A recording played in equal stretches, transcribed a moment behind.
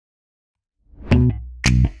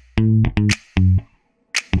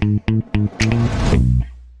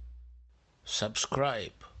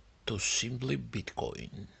Subscribe to Simply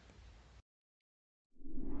Bitcoin.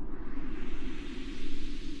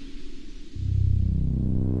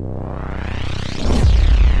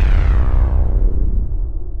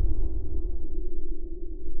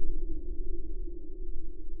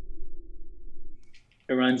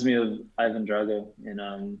 It reminds me of Ivan Drago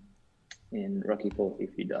in Rocky IV.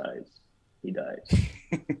 If he dies, he dies.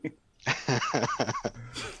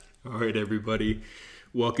 All right, everybody.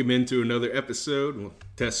 Welcome into another episode,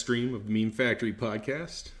 test stream of the Meme Factory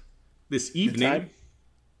podcast. This evening,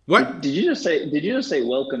 what Did you just say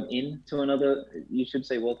welcome in to another? You should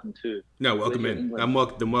say welcome to. No, welcome in. I'm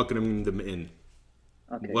welcoming them in.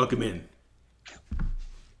 Okay. Welcome in.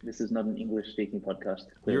 This is not an English-speaking podcast.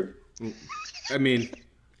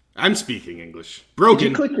 I'm speaking English. Broken. Did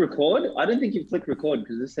you click record? I don't think you've clicked record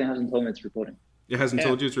because this thing hasn't told me it's recording. It hasn't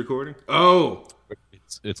told you it's recording? Oh.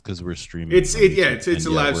 It's because we're streaming. It's a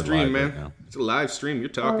live stream, man. Right, it's a live stream. You're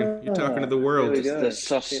talking to the world. There we go. The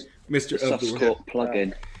sus, Mr. the of the world. Suscourt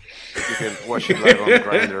plugin. You can watch it live on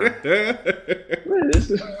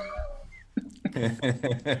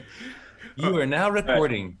Grindr. You are now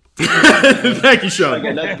recording. Thank you, Sean.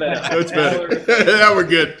 Okay, that's better. That's better. Now we're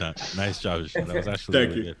good. Nice job, Sean. That was actually Thank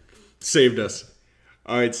really you. good. Saved us.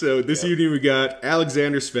 All right, so this evening we got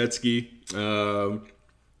Alexander Svetski.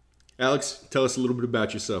 Alex, tell us a little bit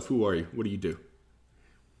about yourself. Who are you? What do you do?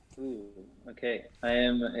 Ooh, okay. I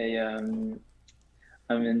am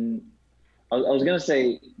I was going to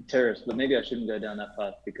say terrorist, but maybe I shouldn't go down that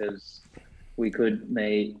path because we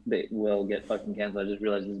may well get fucking canceled. I just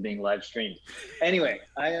realized this is being live streamed. Anyway,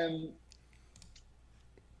 I am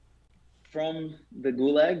from the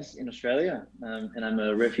gulags in Australia, and I'm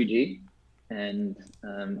a refugee, and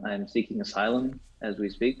I'm seeking asylum as we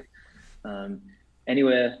speak.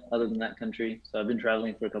 Anywhere other than that country. So I've been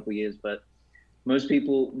traveling for a couple of years, but most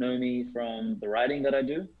people know me from the writing that I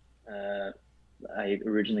do. I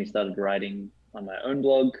originally started writing on my own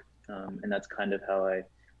blog, and that's kind of how I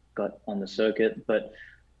got on the circuit. But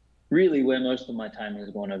really where most of my time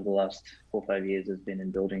has gone over the last 4 or 5 years has been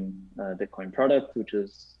in building a Bitcoin product, which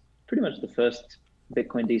is pretty much the first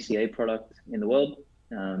Bitcoin DCA product in the world.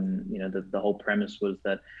 The whole premise was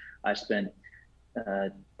that I spent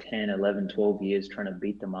 10, 11, 12 years trying to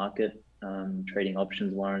beat the market, trading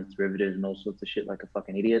options, warrants, derivatives, and all sorts of shit like a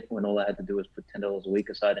fucking idiot when all I had to do was put $10 a week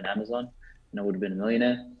aside in Amazon and I would have been a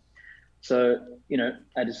millionaire. So,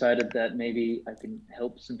 I decided that maybe I can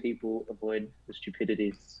help some people avoid the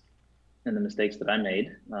stupidities and the mistakes that I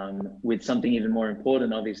made with something even more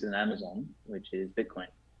important, obviously, than Amazon, which is Bitcoin.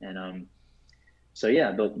 And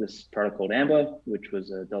I built this product called Amber, which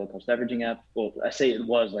was a dollar cost averaging app. Well, I say it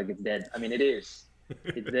was like it's dead. I mean, it is.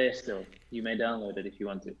 It's there still. You may download it if you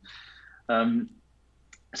want to. And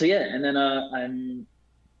then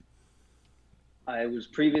I was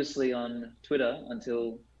previously on Twitter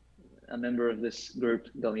until a member of this group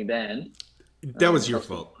got me banned. That was your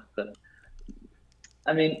fault. But,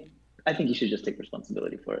 I think you should just take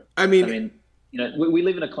responsibility for it. We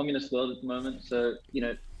live in a communist world at the moment, so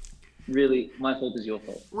really, my fault is your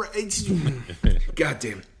fault. Right. God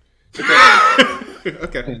damn it.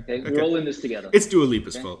 Okay. We're all in this together. It's Dua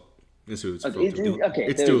Lipa's fault. It's Dua Lipa's fault.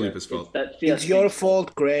 It's Dua Lipa's fault. It's your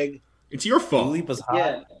fault, Greg. It's your fault. Dua Lipa's hot.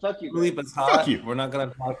 Yeah, fuck you. Dua Lipa's hot. Fuck you. We're not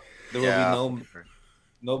gonna talk. There will be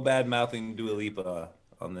no bad mouthing Dua Lipa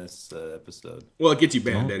on this episode. Well, it gets you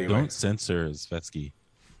banned anyway. Don't censor Svetski,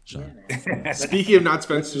 Sean. Yeah, Speaking of not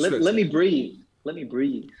Spencer, let me breathe. Let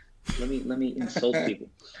me insult people.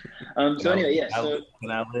 So anyway, yeah. So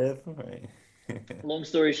can I live? Right. long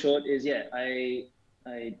story short is I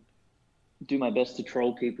do my best to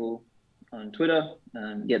troll people on Twitter,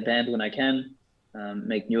 get banned when I can,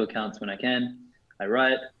 make new accounts when I can. I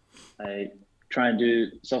write. I try and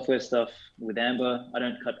do software stuff with Amber. I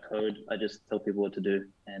don't cut code. I just tell people what to do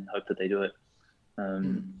and hope that they do it.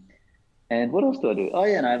 And what else do I do? Oh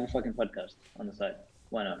yeah, and I have a fucking podcast on the side.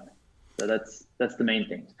 Why not? So that's the main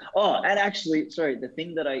thing. Oh, and actually, sorry, the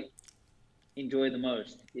thing that I enjoy the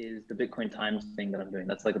most is the Bitcoin Times thing that I'm doing.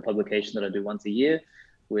 That's like a publication that I do once a year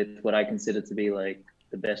with what I consider to be like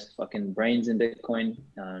the best fucking brains in Bitcoin.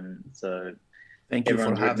 So Thank you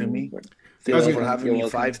for having me. I was Thank you gonna- for having You're me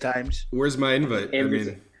welcome. 5 times. Where's my invite?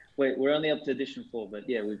 Wait, we're only up to edition 4, but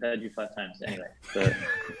yeah, we've had you 5 times anyway. So.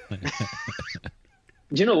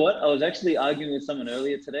 Do you know what? I was actually arguing with someone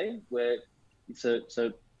earlier today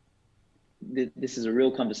this is a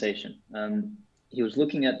real conversation. He was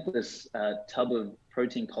looking at this tub of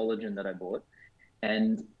protein collagen that I bought,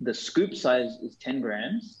 and the scoop size is 10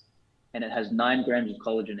 grams, and it has 9 grams of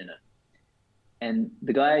collagen in it. And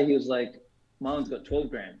the guy, he was like, "Mine's got 12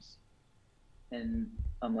 grams." And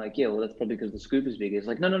I'm like, yeah, well, that's probably because the scoop is bigger. It's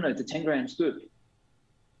like, no, it's a 10-gram scoop.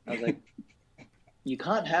 I was like, you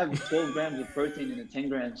can't have 12 grams of protein in a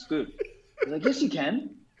 10-gram scoop. He's like, yes, you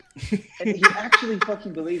can. And he actually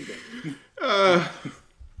fucking believed it.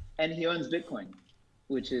 And he owns Bitcoin,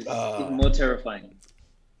 which is even more terrifying.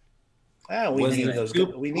 We need those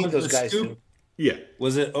guys too. Yeah.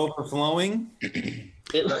 Was it overflowing?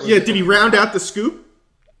 Yeah, did he round out the scoop?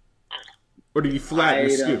 Or did he flatten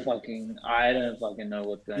the scoop? I don't fucking know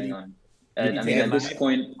what's going on. I mean, at this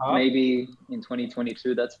point, maybe in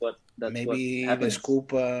 2022, that's what happens.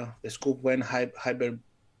 The scoop went hyperbolic.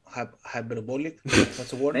 What's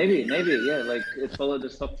the word? Maybe, yeah. Like it followed the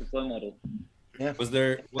stock to flow model. Yeah. Was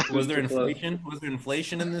there inflation? Was there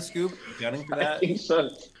inflation in the scoop? Accounting for that?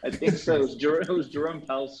 I think so. It was Jerome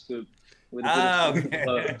Powell's scoop. With a bit of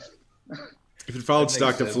okay. If it followed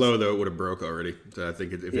stock to flow, though, it would have broke already. So I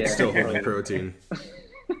think if it's still holding protein.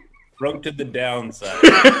 Broke to the downside.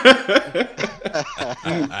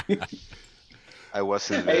 I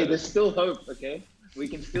wasn't there. Hey, there's still hope, okay? We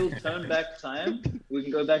can still turn back time. We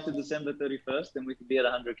can go back to December 31st and we can be at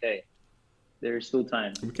 100K. There is still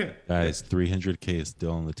time. We can. Guys, 300K is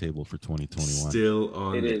still on the table for 2021. Still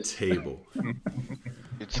on the table.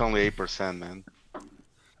 It's only 8%, man.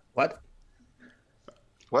 What?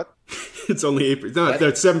 It's only 8%. No,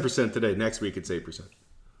 it's 7% today. Next week, it's 8%.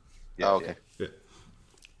 Yeah, okay. Yeah.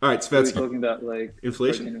 All right, We're Svetski. talking about like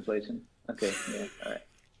Inflation? Inflation. Okay, yeah, all right.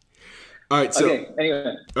 All right, so. Okay,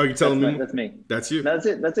 anyway. Are you telling me? That's me. That's you? That's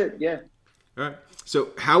it, yeah. All right.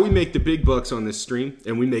 So how we make the big bucks on this stream,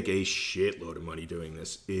 and we make a shitload of money doing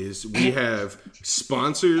this, is we have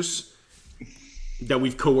sponsors that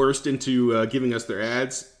we've coerced into giving us their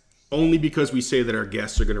ads only because we say that our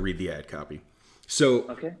guests are going to read the ad copy. So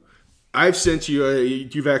Okay. I've sent you, you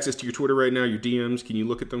have access to your Twitter right now, your DMs. Can you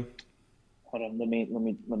look at them? Hold on, let me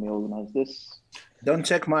organize this. Don't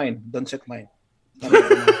check mine.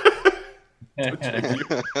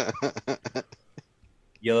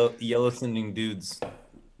 Yellow sending dudes.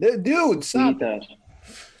 Dude, stop. That.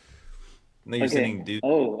 No, you're sending dudes.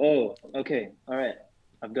 Oh, okay. All right.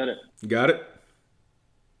 I've got it. Got it?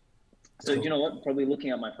 So you know what? Probably looking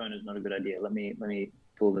at my phone is not a good idea. Let me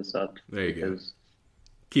pull this up. There you go.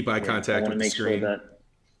 Keep eye contact with the screen. Sure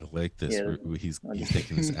I like this. Yeah. He's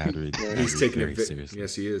taking this ad read. He's taking it very seriously.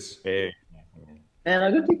 Yes, he is. Hey. Man,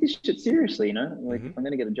 I gotta take this shit seriously, you know? Like, if I'm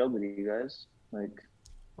gonna get a job with you guys, like,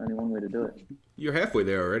 only one way to do it. You're halfway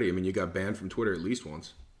there already. I mean, you got banned from Twitter at least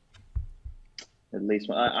once. At least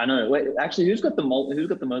one. I know. Wait, actually, who's got the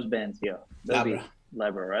most bans here? That'd be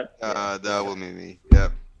Labra, right? That will be me.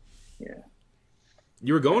 Yeah. Yeah.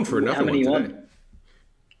 You were going for another How many one you today. on?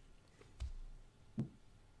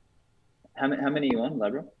 How many you on,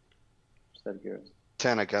 Labra? Just out of curiosity.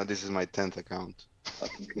 10 account. This is my 10th account.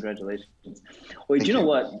 Fucking congratulations. Wait, do you know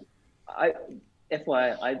what? I've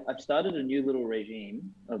started a new little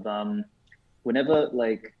regime of whenever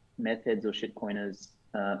like meth heads or shitcoiners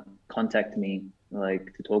contact me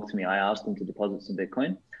like to talk to me, I ask them to deposit some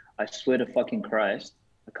Bitcoin. I swear to fucking Christ,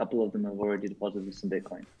 a couple of them have already deposited some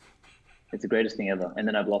Bitcoin. It's the greatest thing ever. And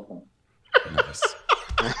then I block them. Nice.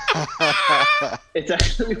 It's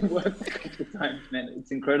actually worked a couple of times, man.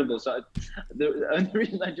 It's incredible. So the only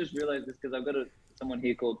reason I just realized this because I've got someone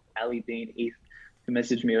here called Ali Bean ETH who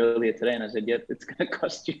messaged me earlier today, and I said, "Yep, it's going to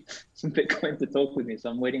cost you some Bitcoin to talk with me."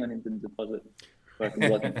 So I'm waiting on him to deposit. So I can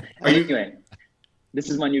block him. Anyway,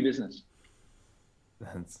 this is my new business.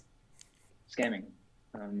 That's Scamming.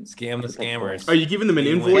 scam the scammers. Are you giving them an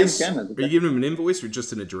invoice? Scammers, Are you giving them an invoice or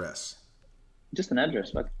just an address? Just an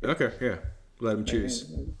address. Fuck. Okay, yeah. Let them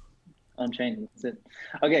choose. On chain. That's it.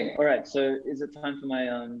 Okay. All right. So is it time for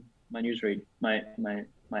my my newsread? My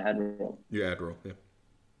ad roll. Your ad roll, yeah.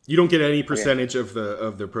 You don't get any percentage of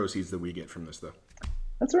the proceeds that we get from this, though.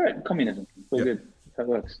 That's all right. Communism. It's all Yeah. good. That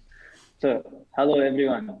works. So, hello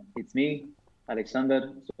everyone. It's me,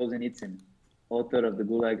 Alexander Solzhenitsyn, author of the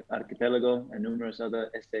Gulag Archipelago and numerous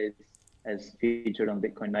other essays as featured on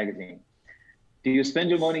Bitcoin Magazine. Do you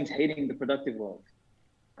spend your mornings hating the productive world?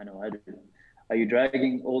 I know I do. Are you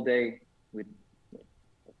dragging all day with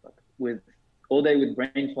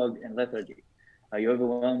brain fog and lethargy? Are you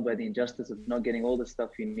overwhelmed by the injustice of not getting all the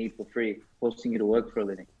stuff you need for free, forcing you to work for a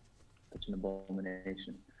living? Such an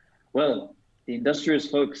abomination. Well, the industrious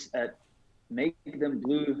folks at Make Them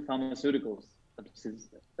Blue Pharmaceuticals, a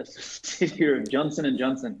subsidiary of Johnson &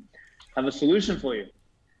 Johnson, have a solution for you.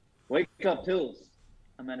 Wake Up Pills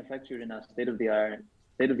are manufactured in our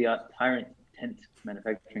state-of-the-art Tyrant tent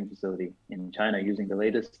manufacturing facility in China using the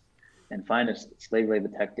latest and finest slave labor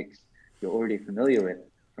tactics you're already familiar with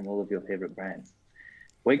from all of your favorite brands.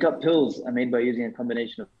 Wake Up Pills are made by using a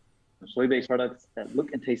combination of soy-based products that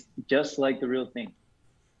look and taste just like the real thing.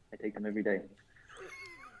 I take them every day.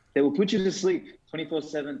 They will put you to sleep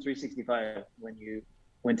 24/7, 365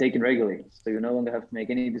 when taken regularly. So you no longer have to make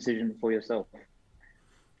any decision for yourself.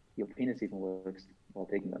 Your penis even works while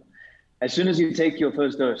taking them. As soon as you take your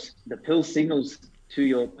first dose, the pill signals to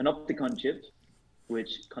your panopticon chip,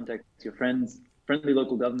 which contacts your friendly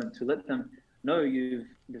local government to let them know you've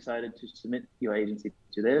decided to submit your agency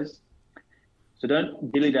to theirs. So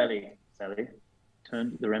don't dilly-dally, Sally.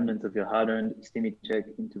 Turn the remnants of your hard-earned stimmy check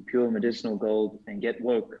into pure medicinal gold and get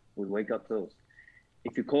woke with wake-up pills.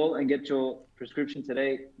 If you call and get your prescription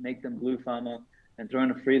today, make them Blue Pharma and throw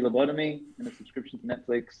in a free lobotomy and a subscription to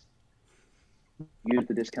Netflix. Use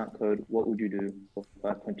the discount code What Would You Do for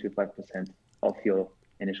 5.25% off your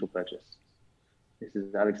initial purchase. This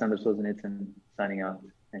is Alexander Solzhenitsyn signing out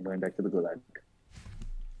and going back to the Gulag.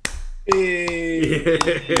 Appreciate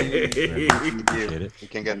it. You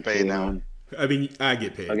can get paid now. I mean, I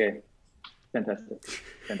get paid. Okay, fantastic.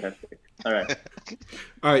 All right.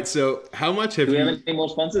 All right. So, how much have Do we you? have any more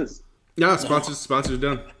sponsors? No, sponsors are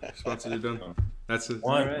done. Sponsors are done. That's it.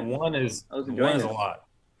 One is I was enjoying a it. lot.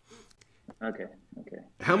 Okay.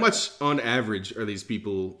 How much on average are these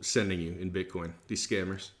people sending you in Bitcoin? These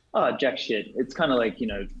scammers? Oh, jack shit. It's kind of like,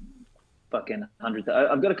 fucking 100.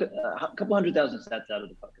 I've got a couple 100,000 stats out of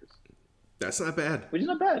the fuckers, That's not bad. which is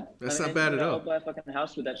not bad. That's not bad at all. I'll buy a fucking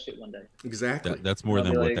house with that shit one day. Exactly. That's more I'll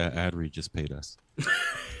than be what like- that ad read just paid us.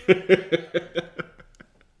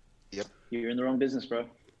 You're in the wrong business, bro.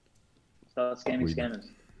 Start scamming We- scammers.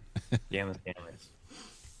 Scammers.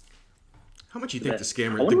 How much do you think the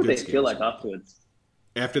scammer? I wonder what the they good feel scammers- like afterwards.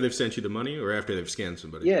 after they've sent you the money, or after they've scammed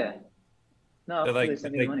somebody? Yeah. No, They're after they like,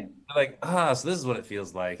 send me the money. they're like, so this is what it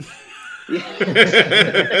feels like.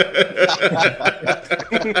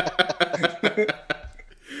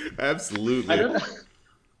 Absolutely.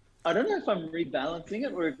 I don't know if I'm rebalancing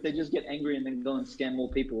it or if they just get angry and then go and scam more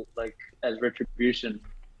people, like as retribution.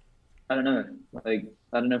 I don't know. Like,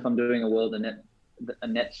 I don't know if I'm doing a world a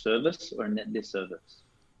net service or a net disservice.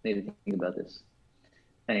 Need to think about this.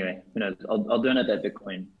 Anyway, who knows? I'll donate that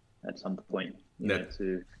Bitcoin at some point,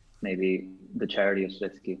 to maybe the charity of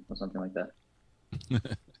Svetski or something like that.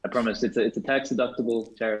 I promise it's a tax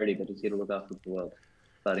deductible charity that is here to look after the world,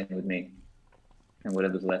 starting with me, and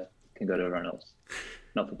whatever's left can go to everyone else,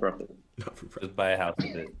 not for profit. Not for profit. Just buy a house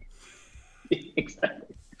with it.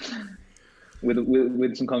 Exactly.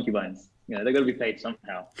 With some concubines, they got to be paid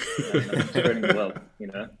somehow. Spreading the wealth,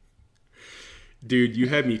 Dude, you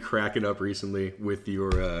had me cracking up recently with your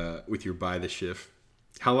buy the shift.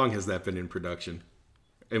 How long has that been in production,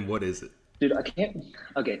 and what is it? Dude, I came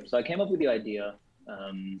up with the idea.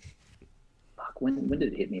 When did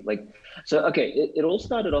it hit me? It all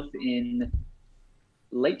started off in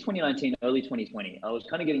late 2019, early 2020. I was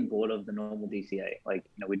kind of getting bored of the normal DCA.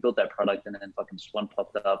 We built that product, and then fucking Swan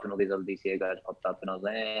popped up, and all these other DCA guys popped up, and I was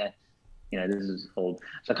like, this is old.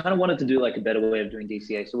 So I kind of wanted to do a better way of doing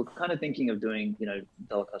DCA. So we're kind of thinking of doing,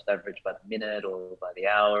 dollar cost average by the minute or by the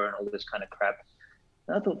hour and all this kind of crap.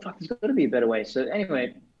 And I thought, fuck, there's got to be a better way. So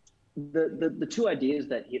anyway, the two ideas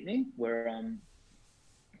that hit me were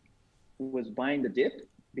was buying the dip,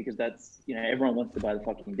 because that's, everyone wants to buy the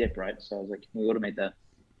fucking dip, right? So I was like, can we automate that?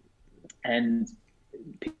 And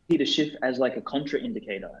Peter Schiff as a contra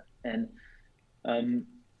indicator. And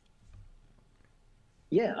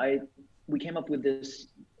we came up with this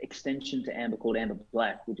extension to Amber called Amber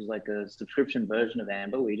Black, which is a subscription version of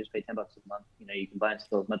Amber where you just pay $10 a month. You can buy and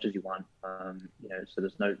sell as much as you want. So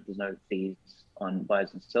there's no fees on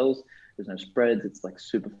buys and sells. There's no spreads. It's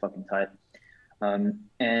super fucking tight.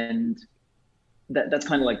 And that's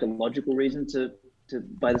kind of the logical reason to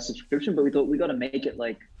buy the subscription. But we thought we got to make it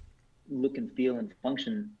look and feel and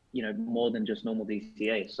function, more than just normal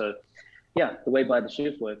DCA. So yeah, the way Buy the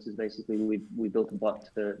Shift works is basically we built a bot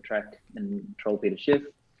to track and troll Peter Schiff.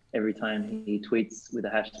 Every time he tweets with a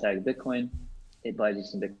hashtag Bitcoin, it buys you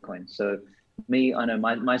some Bitcoin. So I know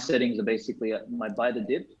my settings are basically my buy the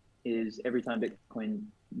dip is every time Bitcoin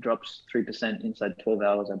drops 3% inside 12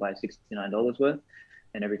 hours, I buy $69 worth.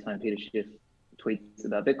 And every time Peter Schiff tweets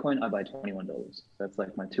about Bitcoin, I buy $21. So that's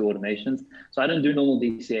my two automations. So I don't do normal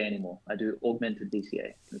DCA anymore. I do augmented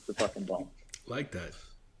DCA. It's the fucking bomb. Like that.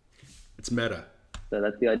 It's meta. So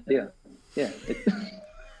that's the idea. Yeah.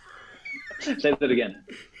 Say that again.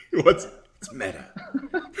 It's meta.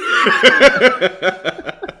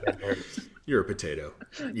 You're a potato.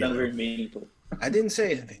 Not very meaningful. I didn't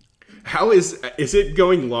say anything. How is it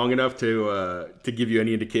going long enough to give you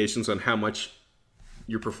any indications on how much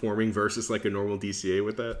you're performing versus a normal DCA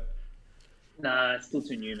with that? Nah, it's still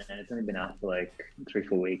too new, man. It's only been out for like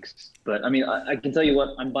 3-4 weeks. But I mean, I can tell you what,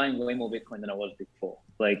 I'm buying way more Bitcoin than I was before.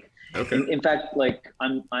 Like, Okay. in fact, like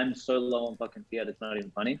I'm so low on fucking fiat, it's not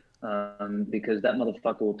even funny. Because that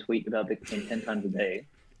motherfucker will tweet about Bitcoin 10 times a day,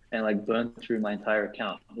 and like burn through my entire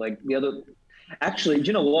account. Like actually, do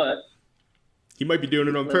you know what? He might be doing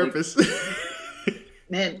it on Like- purpose.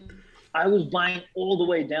 Man, I was buying all the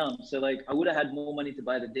way down, so like I would have had more money to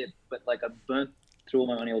buy the dip, but like I burnt through all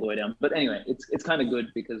my money all the way down. But anyway, it's kind of good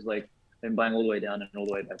because like I've been buying all the way down and all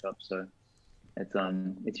the way back up, so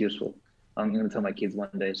it's useful. I'm gonna tell my kids one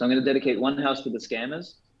day. So I'm gonna dedicate one house to the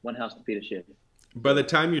scammers, one house to Peter Schiff. By the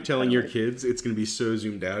time you're telling your kids, it's going to be so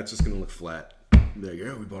zoomed out, it's just going to look flat. They're like,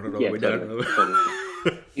 yeah, we bought it all the way Totally, down.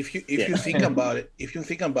 totally. If you think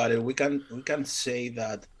about it, we can say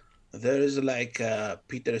that there is like a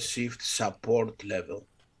Peter Swift support level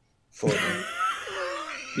for them.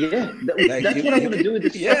 Yeah, Like, that's what I want to do with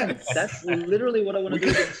this. Yeah. Fund. That's literally what I want to do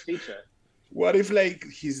with this feature. What if like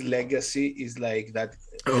his legacy is like that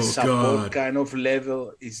Oh, the support God. kind of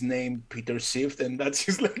level is named Peter Swift and that's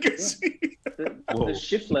his legacy? The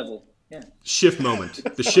shift level. Yeah. Shift moment.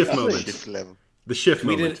 The shift moment. Shift level. The shift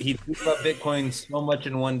moment. He tweeted about Bitcoin so much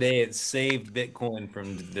in one day, it saved Bitcoin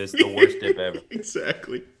from the worst dip ever.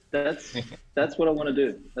 Exactly. That's what I want to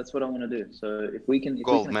do. That's what I want to do. So if we can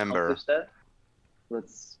Gold member. accomplish that,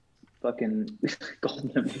 let's fucking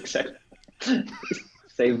gold member. Exactly.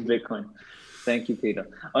 Save Bitcoin. Thank you, Peter.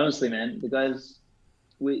 Honestly, man, the guys,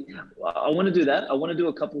 I want to do that. I want to do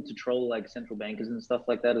a couple to troll like central bankers and stuff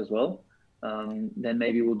like that as well. Then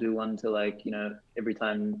maybe we'll do one to like, every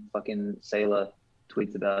time fucking Sailor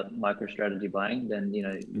tweets about MicroStrategy buying, then,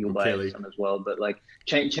 you'll buy Kelly. some as well. But like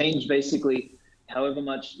change basically however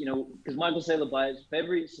much, because Michael Saylor buys, for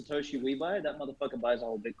every Satoshi we buy, that motherfucker buys a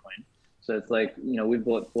whole Bitcoin. So it's like, we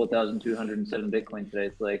bought 4,207 Bitcoin today.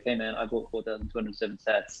 It's like, hey man, I bought 4,207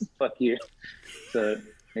 sats. Fuck you. So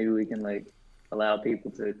maybe we can like allow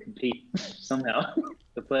people to compete somehow.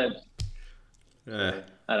 The plebs. I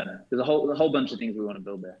don't know. There's a whole bunch of things we want to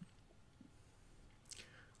build there.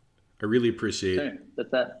 I really appreciate So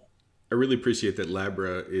that's that. I really appreciate that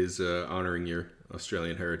Labra is honoring your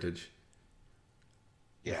Australian heritage.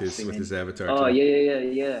 Yeah. With his avatar. Oh too.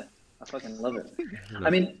 yeah. I fucking love it. I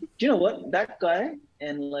mean, do you know what? That guy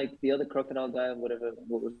and like the other crocodile guy, whatever,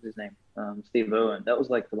 what was his name? Steve Owen. That was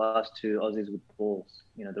like the last two Aussies with balls.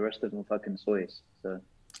 The rest of them were fucking soys. So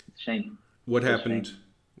it's a shame. What It's a happened? shame.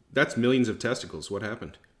 That's millions of testicles. What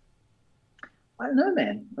happened? I don't know,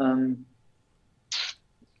 man.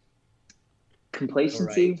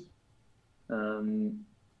 Complacency.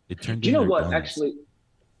 It turned Do you know in their what? guns. Actually,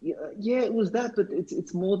 yeah, it was that, but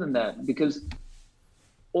it's more than that because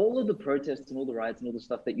all of the protests and all the riots and all the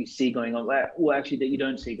stuff that you see going on, well, actually that you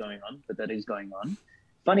don't see going on, but that is going on.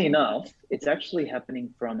 Funny enough, it's actually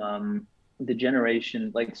happening from the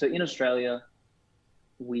generation. Like, so in Australia,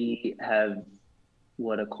 we have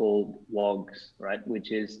what are called WOGs, right?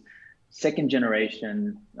 Which is second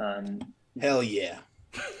generation. Hell yeah.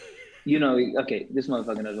 Okay, this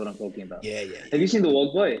motherfucker knows what I'm talking about. Yeah. Have you seen The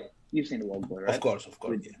Wog Boy? You've seen The Wog Boy, right? Of course,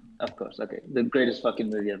 yeah. Of course, okay. The greatest fucking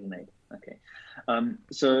movie ever made. Okay.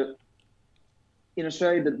 So in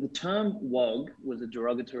Australia, the term WOG was a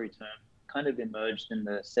derogatory term, kind of emerged in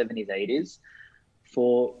the 70s, 80s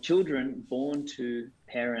for children born to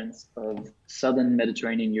parents of Southern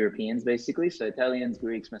Mediterranean Europeans, basically. So Italians,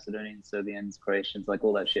 Greeks, Macedonians, Serbians, Croatians, like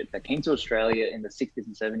all that shit that came to Australia in the 60s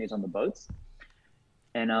and 70s on the boats.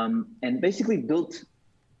 And basically built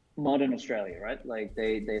modern Australia, right? Like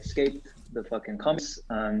they escaped the fucking commies.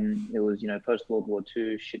 It was, post World War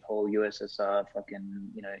II, shithole USSR,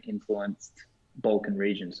 fucking, influenced Balkan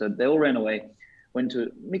region. So they all ran away, went to a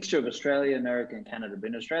mixture of Australia, America, and Canada. But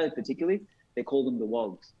in Australia particularly, they called them the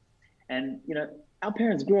WOGs. And, our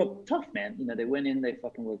parents grew up tough, man. They went in, they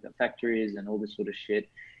fucking worked at factories and all this sort of shit.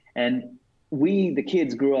 And we, the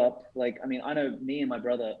kids, grew up, like, I know me and my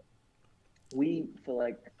brother, for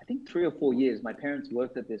like, I think 3 or 4 years, my parents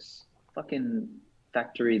worked at this fucking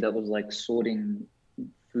factory that was like sorting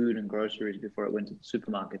food and groceries before it went to the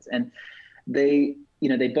supermarkets. And they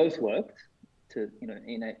both worked to,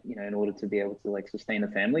 in order to be able to like sustain a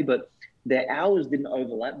family, but their hours didn't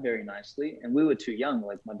overlap very nicely. And we were too young.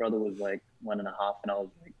 Like my brother was like 1.5 and I was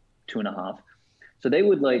like 2.5. So they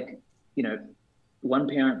would like, one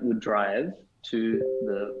parent would drive to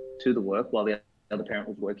the work while the other parent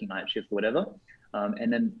was working night shift or whatever.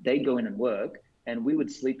 And then they'd go in and work and we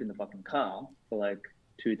would sleep in the fucking car for like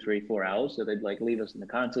 2, 3, 4 hours. So they'd like leave us in the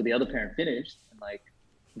car until the other parent finished and like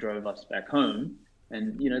drove us back home.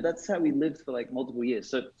 And, that's how we lived for like multiple years.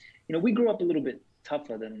 So, we grew up a little bit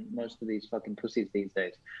tougher than most of these fucking pussies these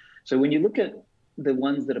days. So when you look at the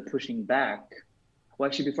ones that are pushing back, well,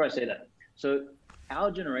 actually, before I say that, so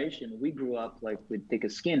our generation, we grew up like with thicker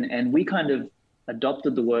skin, and we kind of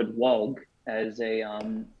adopted the word wog as a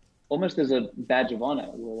almost as a badge of honor.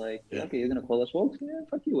 We're like, okay, you're gonna call us wogs? Yeah,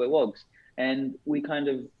 fuck you, we're wogs. And we kind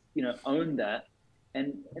of, owned that.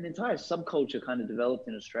 And an entire subculture kind of developed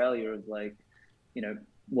in Australia of like,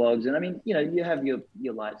 wogs. And I mean, you have your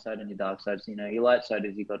light side and your dark side. So, your light side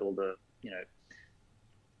is you got all the,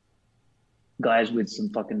 guys with some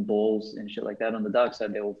fucking balls and shit like that. On the dark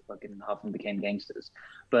side, they all fucking half of them became gangsters.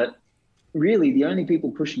 But really, the only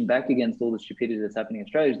people pushing back against all the stupidity that's happening in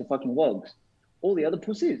Australia is the fucking wogs. All the other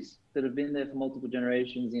pussies that have been there for multiple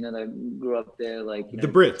generations, that grew up there, like, the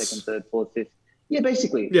Brits. Second, third, fourth, fifth. Yeah,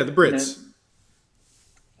 basically. Yeah, the Brits.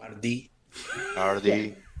 RD. Yeah.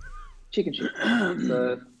 Chicken shit.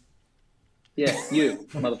 So, yeah, you,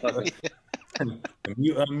 motherfucker.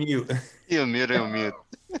 Unmute. You mute.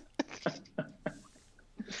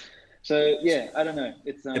 So, yeah, I don't know.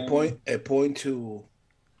 It's a point to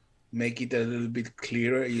make it a little bit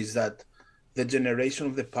clearer is that the generation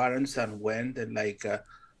of the parents that went and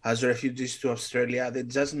as refugees to Australia,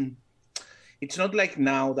 it's not like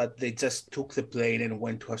now that they just took the plane and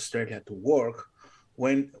went to Australia to work.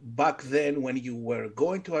 When back then, when you were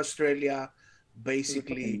going to Australia,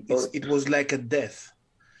 basically it was like a death.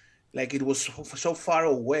 Like it was so far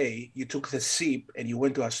away, you took the ship and you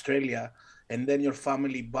went to Australia, and then your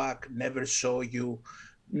family back never saw you.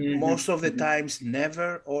 Most of the times,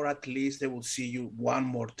 never, or at least they will see you one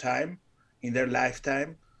more time in their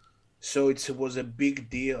lifetime. So it was a big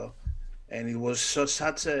deal, and it was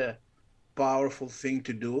such a powerful thing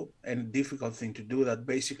to do and difficult thing to do that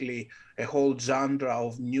basically a whole genre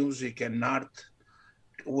of music and art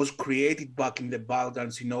was created back in the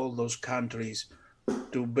Balkans, in all those countries,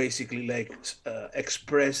 to basically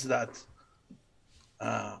express that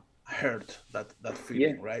hurt, that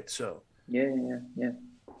feeling, right? So yeah.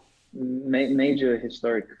 Major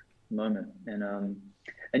historic moment, and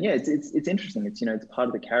yeah, it's interesting. It's it's part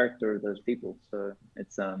of the character of those people. So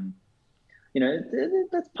it's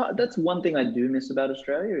that's one thing I do miss about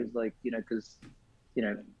Australia is because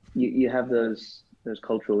you have those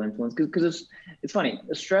cultural influence, because it's funny.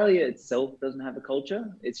 Australia itself doesn't have a culture.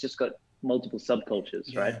 It's just got multiple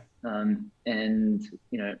subcultures, right? And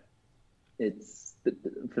it's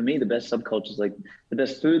for me the best subcultures, like the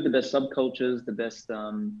best food, the best subcultures, the best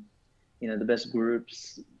the best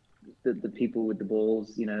groups, the people with the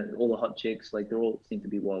balls, all the hot chicks, like they all seem to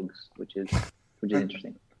be wogs, which is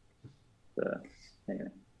interesting. So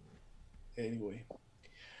anyway.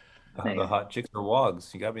 The hot chicks are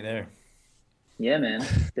wogs. You got me there. Yeah, man,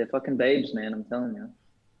 they're fucking babes, man. I'm telling you.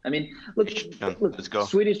 I mean, look, let's go.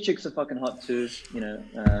 Swedish chicks are fucking hot too. So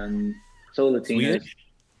are Latinos. Swedish?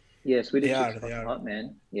 Yeah, Swedish They chicks are, are they fucking are. hot,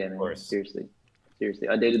 man. Yeah, man. course. Seriously.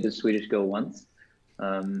 I dated this Swedish girl once,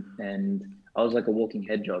 and I was like a walking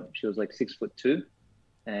head job. She was like 6'2",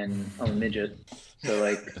 and I'm a midget, so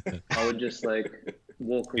I would just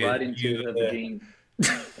walk right into her vagina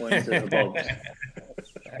or into her bulbs.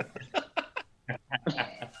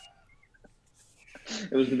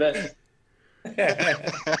 It was the best.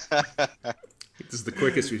 This is the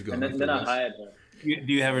quickest we've gone. And then I hired her.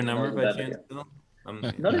 Do you have her number by chance?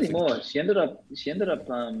 Not anymore. She ended up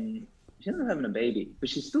having a baby, but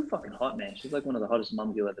she's still fucking hot, man. She's like one of the hottest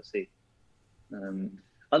mums you'll ever see.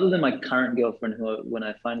 Other than my current girlfriend, who when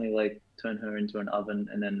I finally turn her into an oven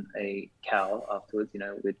and then a cow afterwards,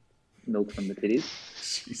 with milk from the titties.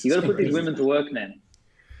 Jesus You got to put these Christ. women to work, man.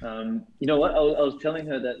 You know what? I was telling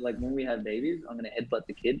her that when we have babies, I'm gonna headbutt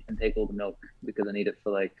the kid and take all the milk because I need it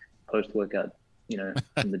for post workout,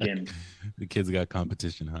 from the gym. The kids got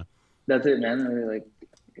competition, huh? That's it, man. I'm really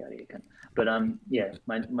got it. But yeah,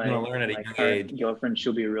 my learn at a young current age. girlfriend,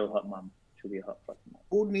 she'll be a real hot mom. She'll be a hot fucking mom.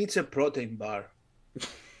 Who needs a protein bar?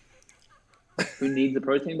 Who needs a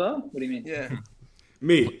protein bar? What do you mean? Yeah.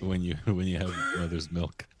 Me. When you have mother's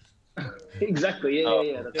milk. Exactly.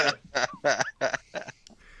 Yeah. That's right.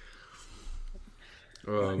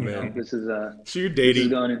 Oh man. This is So you're this is dating.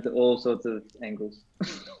 going into all sorts of angles.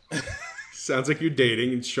 Sounds like you're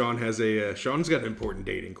dating, and Sean has Sean's got an important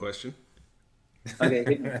dating question. Okay.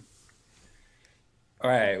 Hit me. All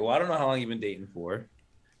right. Well, I don't know how long you've been dating for,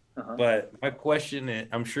 but my question is,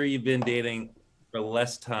 I'm sure you've been dating for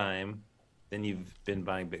less time than you've been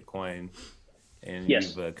buying Bitcoin, and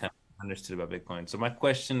Yes. you've kind of understood about Bitcoin. So my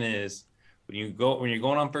question is, when you're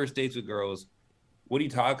going on first dates with girls, what are you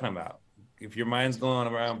talking about? If your mind's going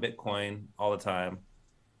around Bitcoin all the time,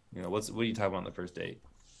 what are you talking about on the first date?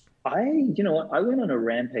 You know what? I went on a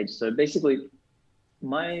rampage. So basically,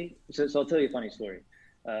 so I'll tell you a funny story.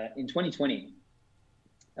 In 2020,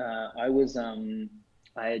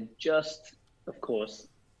 I had just, of course,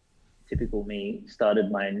 typical me,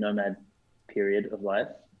 started my nomad period of life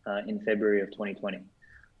in February of 2020.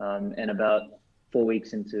 And about 4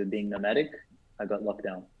 weeks into being nomadic, I got locked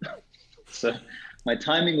down. So my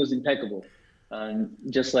timing was impeccable,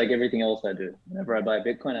 just like everything else I do. Whenever I buy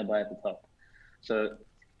Bitcoin, I buy at the top. So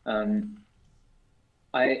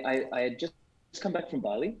I had just come back from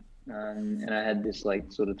Bali, and I had this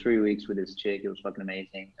like sort of 3 weeks with this chick. It was fucking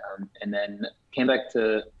amazing. And then I came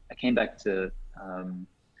back to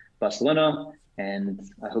Barcelona, and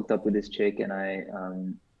I hooked up with this chick, and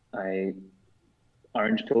I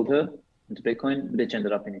orange pilled her into Bitcoin. The bitch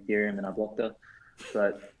ended up in Ethereum, and I blocked her.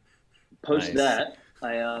 But post that,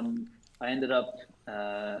 I ended up,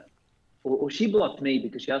 or she blocked me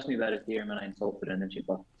because she asked me about Ethereum, and I insulted her, and then she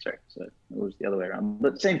blocked. Sorry, so it was the other way around,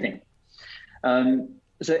 but same thing.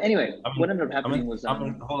 So anyway, what ended up happening was hold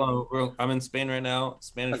on, bro. I'm in Spain right now.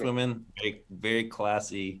 Spanish Okay. women, very, very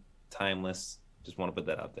classy, timeless. Just want to put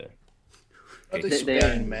that out there. What Okay. is they are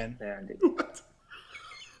Spain, indeed, man? they are indeed.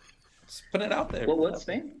 Just put it out there. What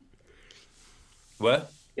Spain?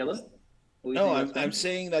 What? Yellow? What were you No, saying about I'm Spain?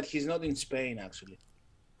 saying that he's not in Spain actually.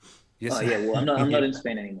 Yes. Oh yeah, well I'm not in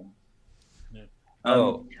Spain anymore. Yeah.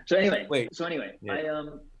 Oh. So anyway, Wait. yeah.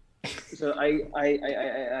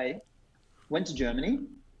 I went to Germany,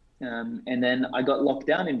 and then I got locked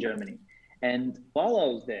down in Germany. And while I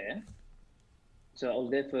was there, so I was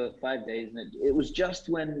there for 5 days, and it was just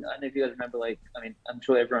when, I don't know if you guys remember, like, I mean, I'm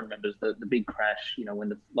sure everyone remembers the big crash, you know, when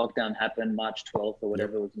the lockdown happened, March 12th or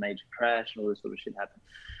whatever, it was a major crash and all this sort of shit happened.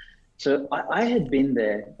 So I had been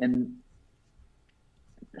there, and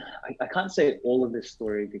I can't say all of this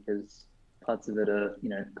story because parts of it are, you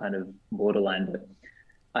know, kind of borderline, but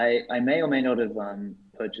I may or may not have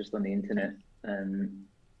purchased on the internet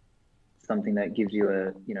something that gives you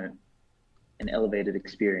a, you know, an elevated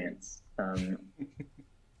experience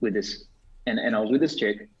with this, and I was with this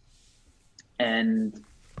chick, and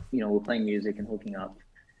you know, we're playing music and hooking up,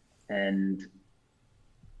 and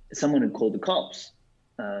someone had called the cops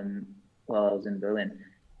while I was in Berlin,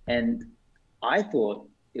 and I thought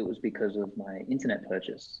it was because of my internet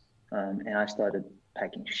purchase, and I started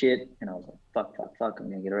packing shit, and I was like, fuck, I'm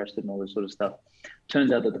gonna get arrested and all this sort of stuff.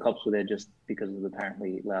 Turns out that the cops were there just because of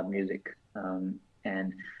apparently loud music,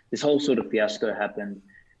 and this whole sort of fiasco happened,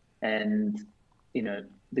 and you know,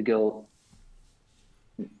 the girl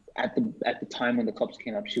at the time when the cops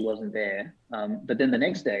came up, she wasn't there, but then the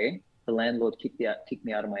next day the landlord kicked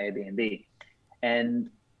me out of my Airbnb, and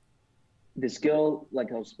this girl, like,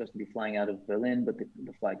 I was supposed to be flying out of Berlin, but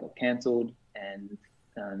the flight got cancelled, and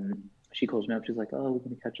she calls me up. She's like, "Oh, we're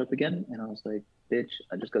gonna catch up again," and I was like, "Bitch,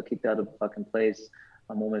 I just got kicked out of the fucking place.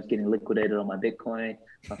 I'm almost getting liquidated on my Bitcoin.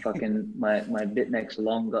 My BitMEX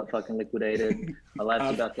long got fucking liquidated. My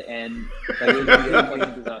life's about to end. Like, it was a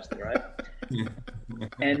fucking disaster, right?"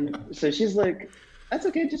 And so she's like, "That's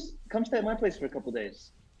okay. Just come stay at my place for a couple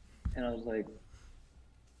days." And I was like,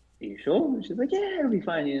 "Are you sure?" And she's like, "Yeah, it'll be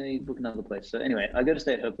fine. You know, you book another place." So anyway, I go to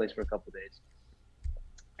stay at her place for a couple days.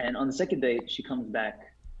 And on the second day, she comes back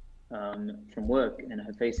from work, and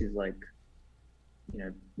her face is like, you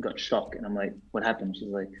know, got shock. And I'm like, "What happened?" She's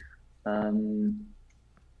like,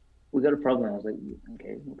 "We got a problem." I was like,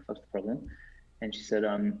 "Okay, what the fuck's the problem?" And she said,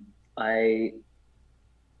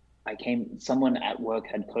 someone at work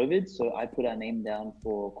had COVID, so I put our name down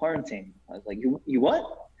for quarantine." I was like, you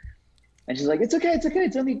what?" And she's like, it's okay.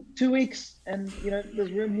 It's only 2 weeks, and you know,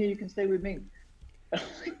 there's room here. You can stay with me.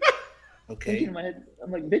 Okay. Thinking in my head, I'm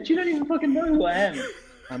like, "Bitch, you don't even fucking know who I am."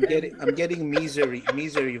 I'm getting misery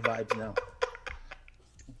vibes now.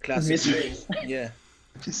 Classic. Misery. Yeah.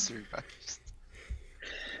 Just survived.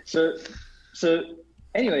 So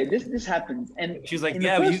anyway, this happens, and She's like, in the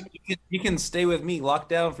 "Yeah, first- you can stay with me, locked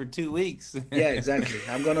down for 2 weeks." Yeah, exactly.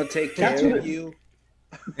 I'm gonna take That's care what- of you.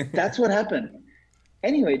 That's what happened.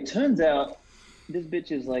 Anyway, it turns out this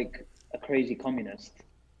bitch is like a crazy communist.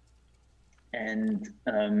 And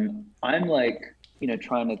I'm like, you know,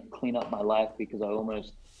 trying to clean up my life because I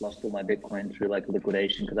almost lost all my Bitcoin through like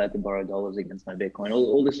liquidation because I had to borrow dollars against my Bitcoin,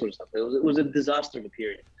 all this sort of stuff. It was a disaster of a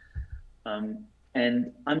period.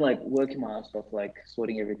 And I'm like working my ass off, like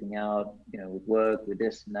sorting everything out, you know, with work, with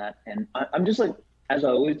this and that. And I'm just like, as I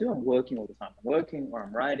always do, I'm working all the time. I'm working or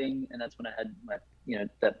I'm writing. And that's when I had my, you know,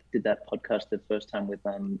 did that podcast the first time with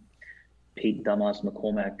Pete Dumbass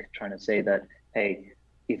McCormack, trying to say that, hey,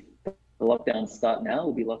 if the lockdowns start now,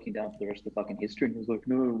 we'll be locking down for the rest of the fucking history. And he was like,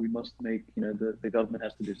 "No, we must make, you know, the government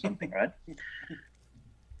has to do something," right?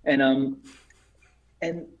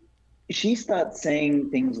 And she starts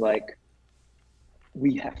saying things like,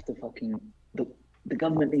 "We have to fucking, the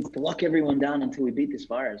government needs to lock everyone down until we beat this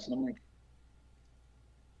virus. And I'm like,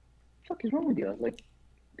 what the fuck is wrong with you? I was like,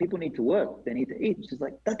 people need to work. They need to eat. She's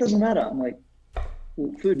like, that doesn't matter. I'm like,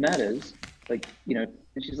 well, food matters. Like, you know,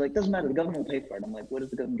 and she's like, doesn't matter. The government will pay for it. I'm like, where does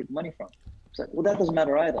the government get the money from? She's like, well, that doesn't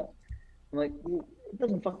matter either. I'm like, well, it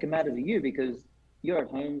doesn't fucking matter to you because you're at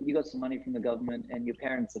home, you got some money from the government and your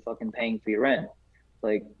parents are fucking paying for your rent.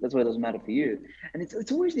 Like, that's why it doesn't matter for you. And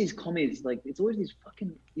it's always these commies, like, it's always these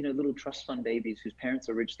fucking, you know, little trust fund babies whose parents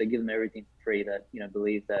are rich. They give them everything for free that, you know,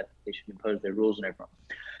 believe that they should impose their rules on everyone.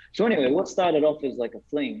 So anyway, what started off as like a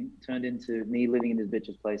fling turned into me living in this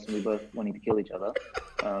bitch's place and we both wanting to kill each other.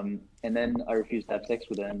 And then I refused to have sex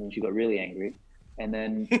with her and then she got really angry. And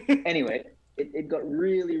then, anyway, it got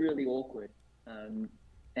really, really awkward.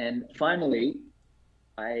 And finally,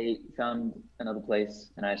 I found another place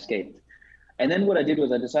and I escaped. And then what I did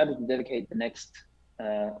was I decided to dedicate the next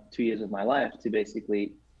 2 years of my life to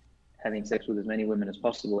basically having sex with as many women as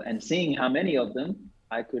possible and seeing how many of them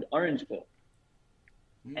I could orange pill.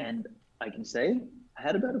 And I can say I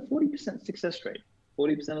had about a 40% success rate.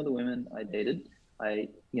 40% of the women I dated, I,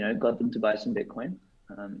 you know, got them to buy some Bitcoin.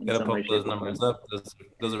 You gotta pump those numbers up.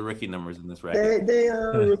 Those are rookie numbers in this racket. They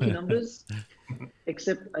are rookie numbers,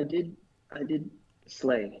 except I did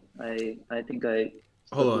slay. I think I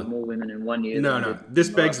Hold on. more women in 1 year. No. This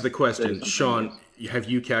begs the question, Sean. Have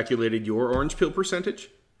you calculated your orange pill percentage?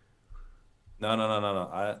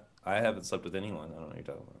 No. I haven't slept with anyone. I don't know what you're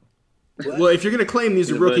talking about. What? Well, if you're going to claim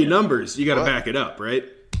these are rookie numbers, you got to back it up, right?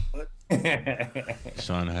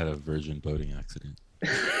 Sean had a virgin boating accident.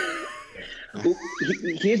 Well,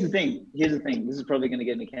 here's the thing. This is probably going to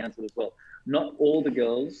get me canceled as well. Not all the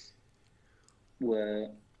girls were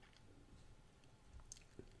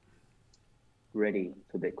ready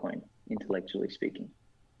for Bitcoin, intellectually speaking.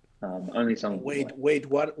 Only some. Wait.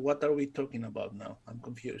 What are we talking about now? I'm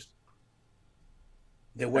confused.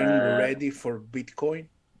 They weren't ready for Bitcoin.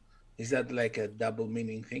 Is that like a double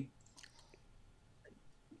meaning thing?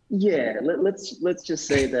 Yeah. Let's just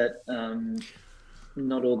say that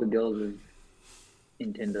not all the girls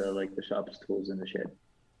in Tinder are like the sharpest tools in the shed.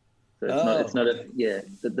 So it's not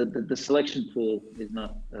the selection pool is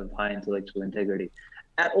not of high intellectual integrity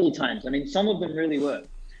at all times. I mean, some of them really were.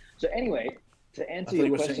 So anyway, to answer your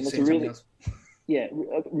question, that's a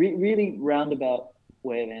really roundabout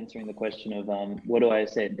way of answering the question of what do I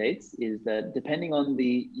say at dates is that depending on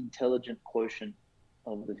the intelligent quotient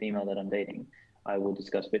of the female that I'm dating, I will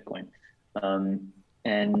discuss Bitcoin.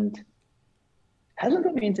 And hasn't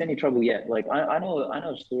got me into any trouble yet. Like I know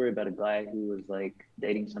a story about a guy who was like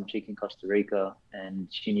dating some chick in Costa Rica and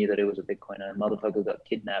she knew that it was a Bitcoiner and motherfucker got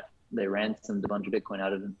kidnapped. They ransomed a bunch of Bitcoin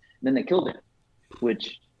out of him and then they killed him,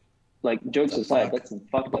 which like jokes aside, that's some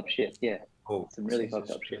fucked up shit. Yeah. Some really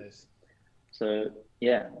fucked up shit. So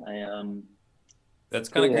yeah, that's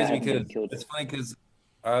kind of crazy because it's funny because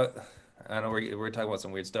I know we're talking about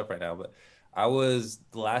some weird stuff right now, but I was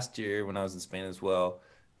last year when I was in Spain as well.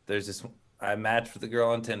 There's this I matched with a girl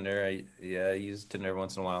on Tinder. I use Tinder every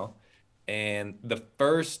once in a while, and the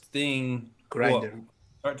first thing Grindr.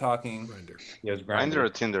 Start talking. Grindr. Yeah, it was Grindr or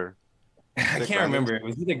Tinder? I can't remember. It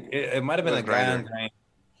was either it might have been a Grindr.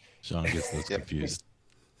 Sean gets those confused.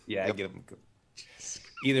 Yeah, I get them.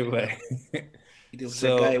 Either way. It was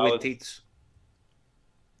the guy with teeth.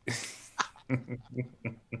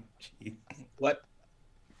 What?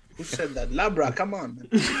 Who said that? Labra, come on.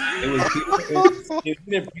 It was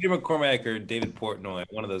either Peter McCormack or David Portnoy,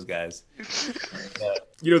 one of those guys.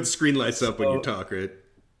 You know the screen lights up when you talk, right?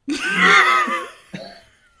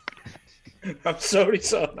 I'm sorry,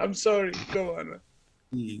 son. I'm sorry. Go on.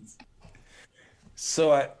 Jeez.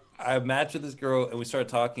 So I matched with this girl and we started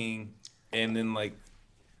talking, and then like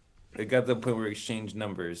it got to the point where we exchanged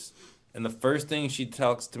numbers. And the first thing she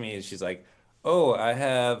talks to me is she's like, "Oh,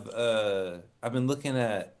 I've been looking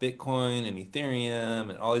at Bitcoin and Ethereum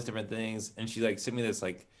and all these different things." And she like sent me this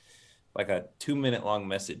like a 2-minute long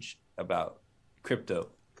message about crypto.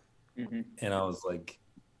 Mm-hmm. And I was like,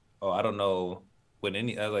 "Oh, I don't know what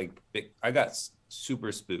I got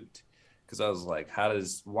super spooked because I was like,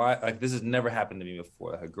 why this has never happened to me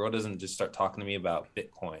before. Like, a girl doesn't just start talking to me about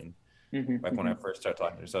Bitcoin when I first started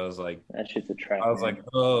talking to her." So I was like, that shit's a trap. I was like,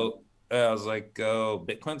 oh,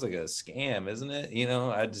 Bitcoin's like a scam, isn't it? You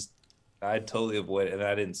know, I totally avoid it, and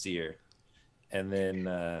I didn't see her. And then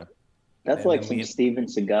that's like some Steven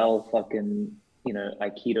Seagal fucking, you know,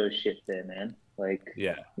 Aikido shit there, man. Like,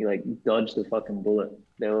 yeah, you like dodged the fucking bullet.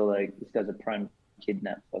 They were like, this guy's a prime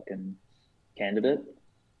kidnap fucking candidate,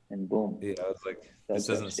 and boom. Yeah, I was like, this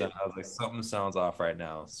doesn't sound. I was like, something sounds off right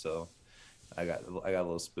now. So I got a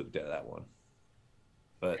little spooked at that one.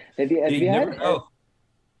 But have you had?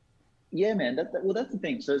 Yeah, man. Well, that's the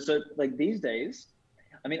thing. So like these days,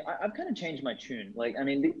 I mean, I've kind of changed my tune. Like, I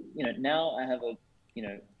mean, now I have a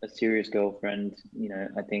serious girlfriend.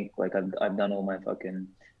 I think like I've done all my fucking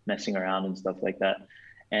messing around and stuff like that.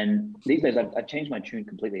 And these days I've changed my tune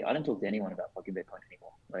completely. I don't talk to anyone about fucking Bitcoin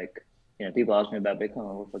anymore. Like, people ask me about Bitcoin.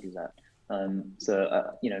 What the fuck is that?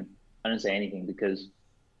 I don't say anything because,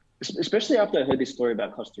 especially after I heard this story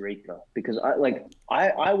about Costa Rica, because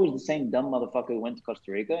I was the same dumb motherfucker who went to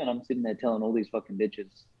Costa Rica, and I'm sitting there telling all these fucking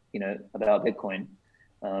bitches, about Bitcoin,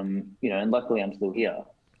 and luckily I'm still here.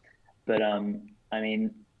 But I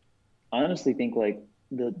mean, I honestly think like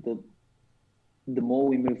the more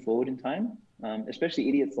we move forward in time, especially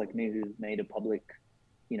idiots like me who've made a public,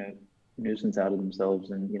 nuisance out of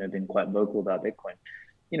themselves and been quite vocal about Bitcoin.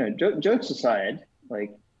 Jokes aside,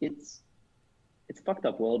 like it's fucked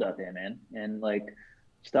up world out there, man. And like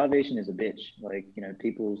starvation is a bitch. Like,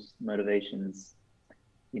 people's motivations,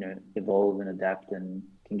 evolve and adapt and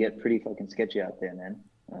can get pretty fucking sketchy out there, man.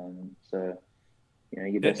 So,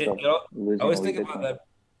 you best off losing I always all think your about Bitcoin. that.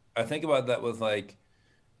 I think about that with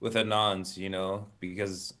anons,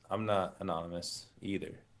 because I'm not anonymous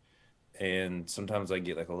either. And sometimes I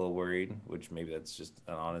get like a little worried, which maybe that's just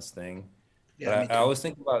an honest thing. Yeah, me But I too. always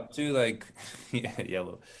think about too, like, yeah,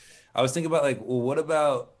 yellow. I was thinking about like, well, what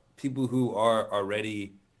about people who are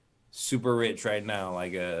already super rich right now,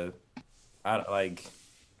 like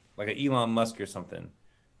like a Elon Musk or something,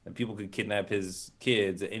 and people could kidnap his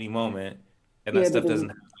kids at any moment, and that Yeah, but stuff doesn't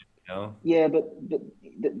happen, yeah, but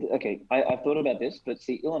okay, I've thought about this, but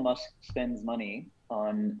see, Elon Musk spends money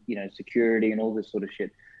on, security and all this sort of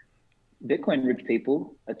shit. Bitcoin rich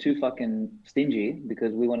people are too fucking stingy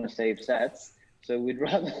because we want to save sats. So we'd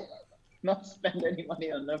rather not spend any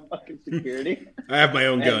money on no fucking security. I have my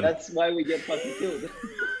own And gun. that's why we get fucking killed.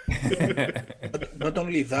 But not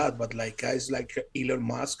only that, but like guys like Elon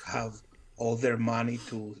Musk have all their money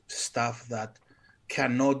to stuff that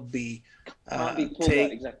cannot be Can't be pulled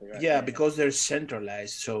out. Exactly right. yeah, because they're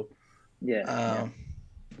centralized. So Yeah.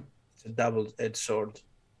 it's a double-edged sword.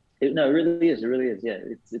 No, it really is. It really is. Yeah,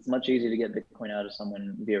 it's much easier to get Bitcoin out of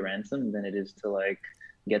someone via ransom than it is to like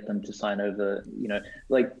get them to sign over.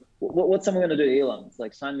 Like what's someone going to do to Elon? It's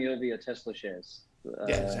like, sign me over your Tesla shares.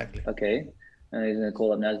 Yeah, exactly. Okay, and he's going to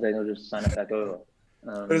call up Nasdaq and he'll just sign it back over.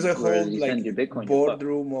 There's a whereas whole you like send your Bitcoin,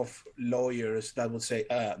 boardroom of lawyers that would say,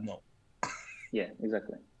 no. Yeah,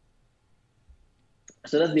 exactly.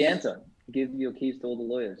 So that's the answer. Give your keys to all the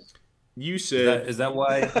lawyers. You said is that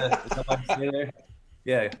why Sailor?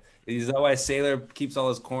 Yeah, is that why Sailor keeps all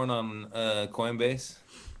his corn on Coinbase?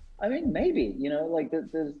 I mean, maybe, like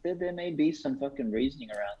there may be some fucking reasoning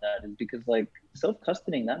around that, is because like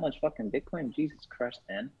self-custodying that much fucking Bitcoin, Jesus Christ,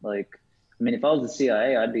 man. Like, I mean, if I was the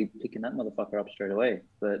CIA, I'd be picking that motherfucker up straight away.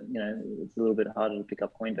 But it's a little bit harder to pick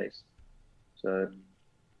up Coinbase. So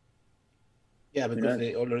Yeah, because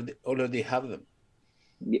they already have them.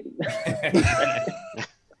 yeah.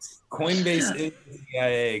 Coinbase is the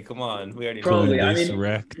CIA. Come on, we already Probably. know. I Coinbase mean,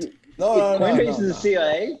 wrecked. No, Coinbase no, is the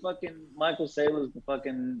CIA. Fucking Michael Saylor's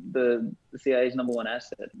the CIA's number one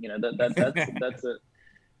asset.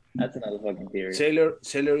 That's another fucking theory.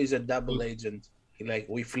 Sailor is a double agent.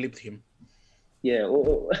 We flipped him. Yeah,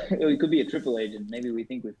 or it could be a triple agent. Maybe we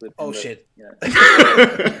think we flipped him. Oh, but, shit. Yeah.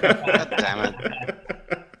 God damn it.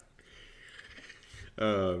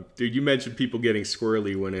 dude, you mentioned people getting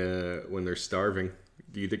squirrely when they're starving.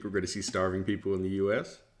 Do you think we're going to see starving people in the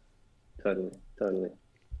U.S.? Totally.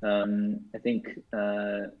 I think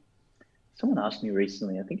someone asked me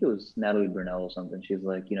recently, I think it was Natalie Brunell or something. She's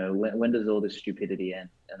like, when does all this stupidity end?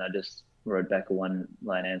 And I just wrote back a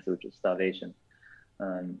one-line answer, which is starvation.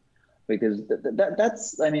 Because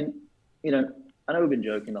that's, I mean, I know we've been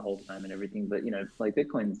joking the whole time and everything, but, like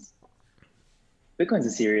Bitcoin's a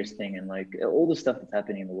serious thing. And like all the stuff that's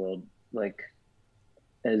happening in the world, like,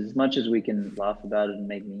 as much as we can laugh about it and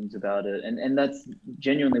make memes about it, and that's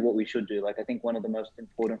genuinely what we should do. Like, I think one of the most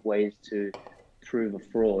important ways to prove a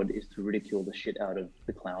fraud is to ridicule the shit out of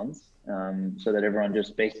the clowns, so that everyone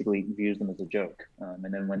just basically views them as a joke.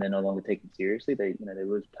 And then when they're no longer taken seriously, they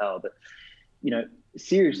lose power. But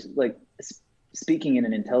serious, like speaking in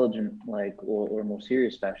an intelligent, like or a more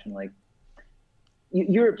serious fashion, like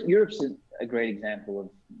Europe's a great example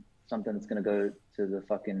of something that's going to go to the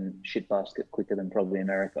fucking shit basket quicker than probably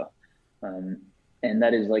America. And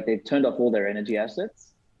that is like, they've turned off all their energy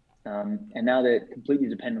assets. And now they're completely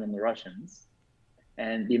dependent on the Russians.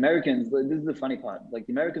 And the Americans, this is the funny part, like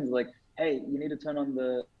the Americans are like, hey, you need to turn on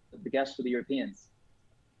the gas for the Europeans.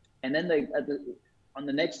 And then on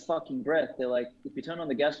the next fucking breath, they're like, if you turn on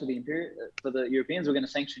the gas for the Europeans, we're going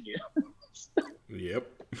to sanction you. Yep.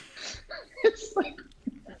 It's like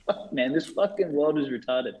Man, this fucking world is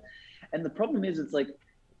retarded. And the problem is, it's like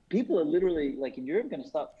people are literally like in Europe going to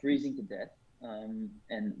start freezing to death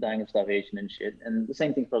and dying of starvation and shit. And the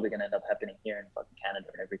same thing's probably going to end up happening here in fucking Canada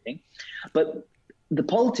and everything. But the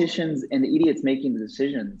politicians and the idiots making the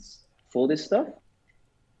decisions for this stuff,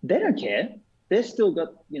 they don't care. They've still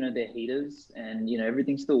got, their heaters and,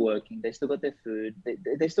 everything's still working. They still got their food.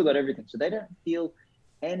 They still got everything. So they don't feel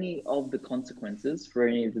any of the consequences for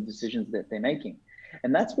any of the decisions that they're making.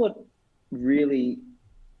 And that's what really,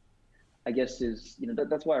 I guess, is,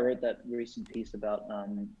 that's why I wrote that recent piece about,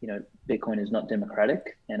 Bitcoin is not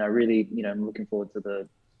democratic. And I really, I'm looking forward to the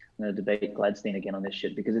debate Gladstein again on this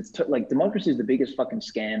shit, because it's like democracy is the biggest fucking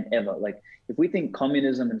scam ever. Like if we think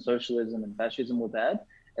communism and socialism and fascism were bad,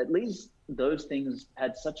 at least those things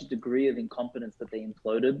had such a degree of incompetence that they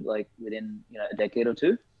imploded like within, a decade or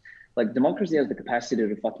two. Like democracy has the capacity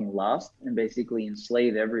to fucking last and basically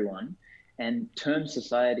enslave everyone and turn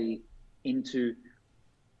society into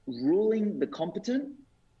ruling the competent,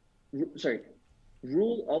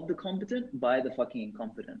 rule of the competent by the fucking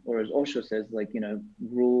incompetent, or as Osho says, like,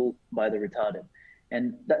 rule by the retarded.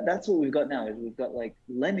 And that's what we've got now, is we've got like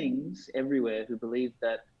lemmings everywhere who believe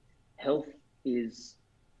that health is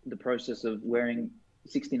the process of wearing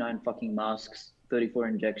 69 fucking masks, 34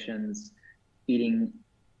 injections, eating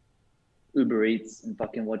Uber Eats and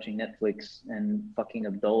fucking watching Netflix and fucking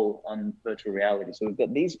Abdul on virtual reality. So we've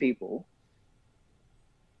got these people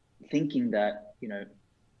thinking that,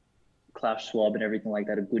 Klaus Schwab and everything like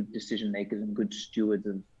that are good decision makers and good stewards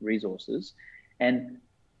of resources. And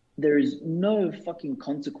there is no fucking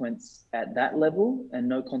consequence at that level and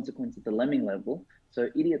no consequence at the lemming level. So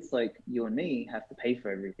idiots like you and me have to pay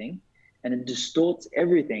for everything, and it distorts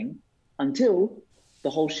everything until the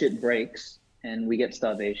whole shit breaks and we get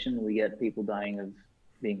starvation, we get people dying of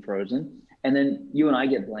being frozen. And then you and I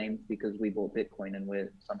get blamed because we bought Bitcoin and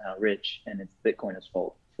we're somehow rich, and it's Bitcoiners'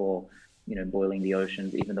 fault for, boiling the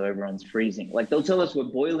oceans, even though everyone's freezing. Like they'll tell us we're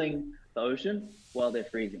boiling the ocean while they're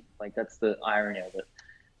freezing. Like that's the irony of it.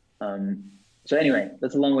 So anyway,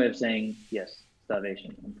 that's a long way of saying yes,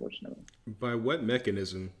 starvation, unfortunately. By what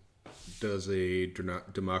mechanism does a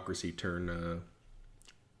democracy turn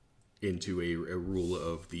into a rule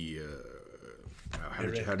of the how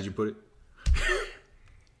did you put it?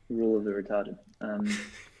 Rule of the retarded.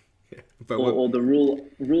 Or the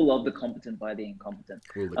rule of the competent by the incompetent.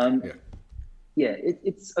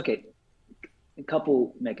 It's okay. A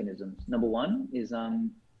couple mechanisms. Number one is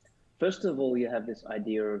first of all, you have this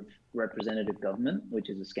idea of representative government, which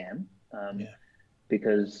is a scam.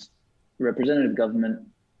 Because representative government,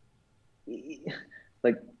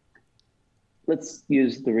 like, let's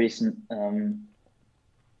use the recent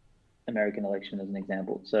American election as an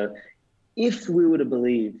example. So if we were to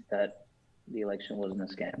believe that the election wasn't a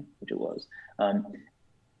scam, which it was,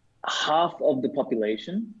 half of the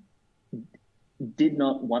population did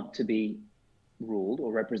not want to be ruled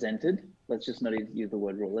or represented. Let's just not use the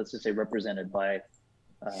word rule. Let's just say represented by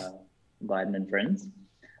Biden and friends.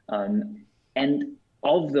 And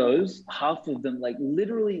of those, half of them like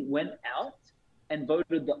literally went out and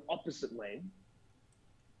voted the opposite way.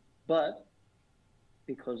 But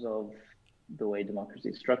because of the way democracy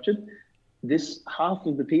is structured, this half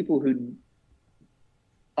of the people who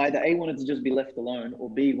either A, wanted to just be left alone, or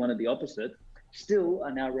B, wanted the opposite, still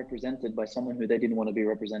are now represented by someone who they didn't want to be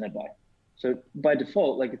represented by. So by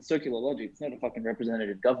default, like, it's circular logic. It's not a fucking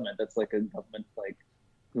representative government. That's like a government like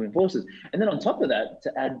who enforces. And then on top of that,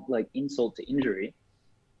 to add like insult to injury,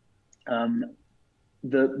 the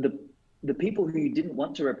people who you didn't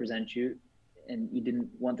want to represent you and you didn't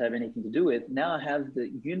want to have anything to do with now have the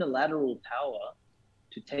unilateral power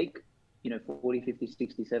to take, 40, 50,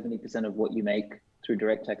 60, 70% of what you make through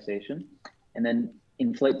direct taxation and then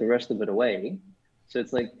inflate the rest of it away. So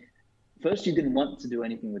it's like, first you didn't want to do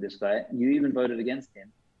anything with this guy. You even voted against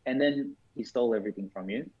him. And then he stole everything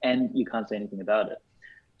from you and you can't say anything about it.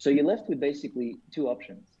 So you're left with basically two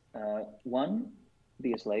options. One,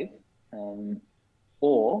 be a slave,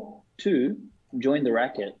 or two, join the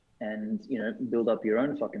racket and, build up your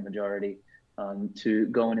own fucking majority to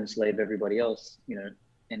go and enslave everybody else,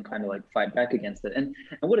 and kind of like fight back against it. And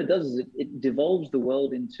what it does is it devolves the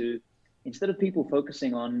world into, instead of people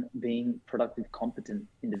focusing on being productive, competent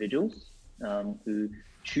individuals who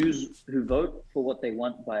vote for what they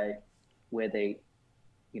want by where they,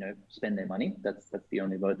 spend their money. That's the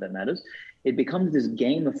only vote that matters. It becomes this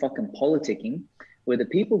game of fucking politicking where the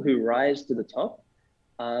people who rise to the top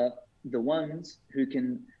are the ones who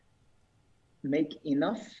can make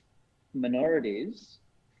enough minorities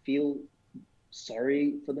feel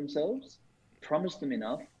sorry for themselves, promise them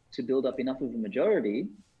enough to build up enough of a majority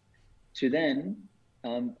to then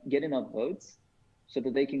get enough votes so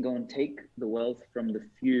that they can go and take the wealth from the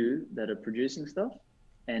few that are producing stuff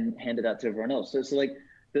and hand it out to everyone else. So like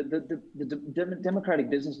the democratic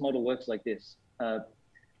business model works like this.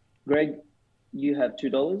 Greg, you have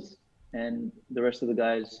 $2 and the rest of the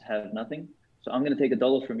guys have nothing. So I'm going to take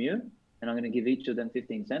 $1 from you and I'm going to give each of them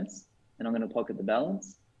 15 cents and I'm going to pocket the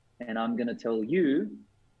balance. And I'm going to tell you,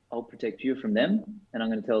 I'll protect you from them. And I'm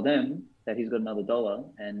going to tell them that he's got another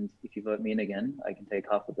 $1. And if you vote me in again, I can take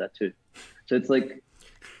half of that too. So it's like,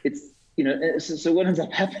 so what ends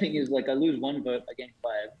up happening is like I lose 1 vote, I gain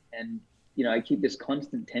 5. And, I keep this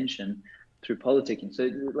constant tension through politicking. So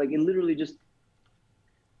like it literally just,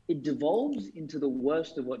 it devolves into the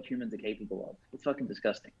worst of what humans are capable of. It's fucking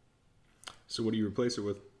disgusting. So what do you replace it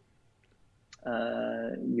with?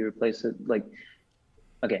 You replace it like,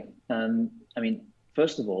 okay.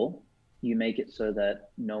 First of all, you make it so that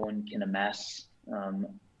no one can amass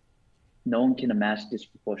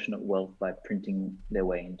disproportionate wealth by printing their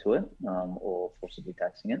way into it or forcibly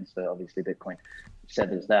taxing it. So obviously Bitcoin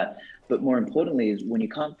severs that. But more importantly is when you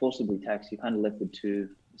can't forcibly tax, you're kind of left with 2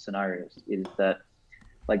 scenarios. Is that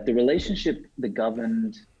like the relationship the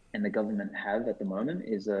governed and the government have at the moment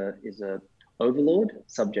is a overlord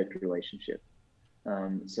subject relationship.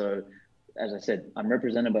 So as I said, I'm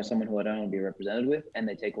represented by someone who I don't want to be represented with, and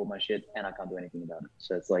they take all my shit and I can't do anything about it.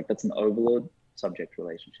 So it's like, that's an overlord subject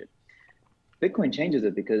relationship. Bitcoin changes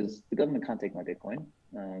it because the government can't take my Bitcoin.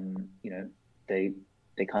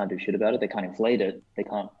 They can't do shit about it. They can't inflate it. They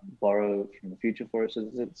can't borrow from the future for it.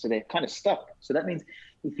 So they're kind of stuck. So that means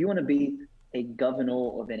if you want to be a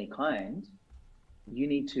governor of any kind, you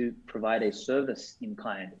need to provide a service in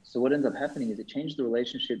kind. So what ends up happening is it changed the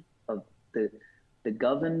relationship of the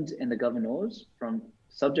governed and the governors from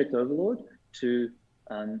subject overlord to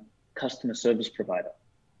customer service provider.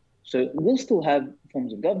 So we'll still have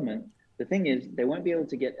forms of government. The thing is, they won't be able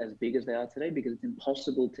to get as big as they are today because it's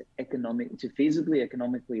impossible to feasibly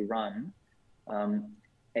economically run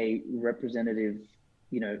a representative,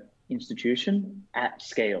 institution at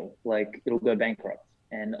scale. Like it'll go bankrupt.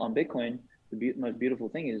 And on Bitcoin, the most beautiful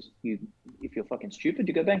thing is if you're fucking stupid,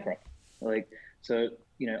 you go bankrupt. I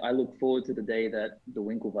look forward to the day that the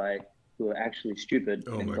Winklevi, who are actually stupid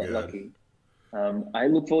and got lucky, I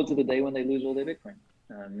look forward to the day when they lose all their Bitcoin.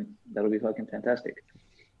 That'll be fucking fantastic.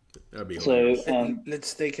 That'd be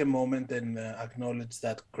let's take a moment and acknowledge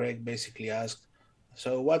that Craig basically asked,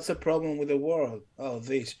 so what's the problem with the world? Oh,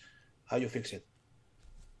 this. How you fix it?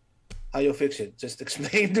 How you fix it? Just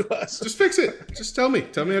explain to us. Just fix it. Just tell me.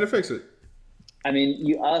 Tell me how to fix it.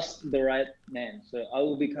 You asked the right man, so I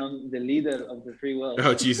will become the leader of the free world.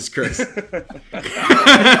 Oh, Jesus Christ.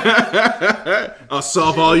 I'll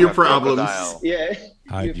solve all your problems. Crocodile. Yeah.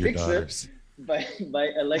 Hide your daughters. By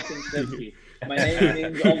electing Svetski. My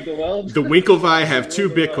name means of the world. The Winklevi have 2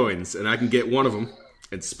 Bitcoins, and I can get one of them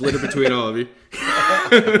and split it between all of you.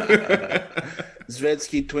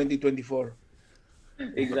 Svetski 2024.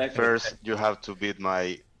 Exactly. First, you have to beat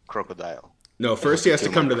my crocodile. No, first he has to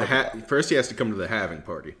come to the halving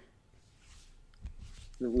party.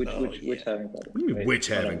 Which halving party? What do you mean, which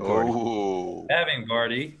halving party? Oh, Having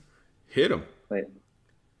party. Hit him. Wait,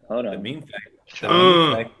 hold The on. Meme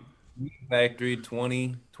Factory. Meme Factory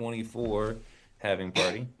 2024 having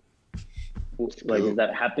party. Like, is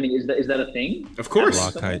that happening? Is that a thing? Of course.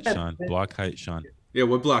 Block height, Sean. Block height, Sean. Yeah,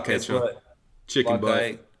 what block height, Guess Sean? what? Chicken Block butt.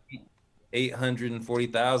 height,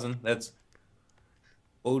 840,000. That's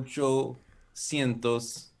 840,000.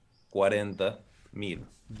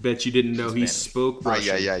 Bet you didn't know he Spanish. spoke ay,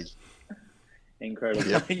 Russian. ay, ay.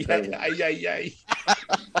 Incredible.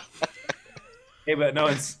 Hey, but no,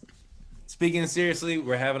 it's speaking seriously.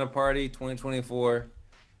 We're having a party 2024.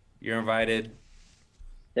 You're invited.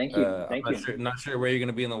 Thank you. I'm not sure where you're going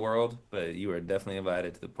to be in the world, but you are definitely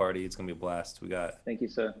invited to the party. It's going to be a blast. We got Thank you,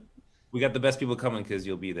 sir. the best people coming because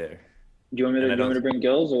you'll be there. Do you want me to bring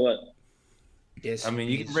girls or what? Yes. I mean,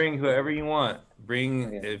 you please. can bring whoever you want. Bring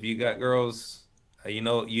Okay. if you got girls. You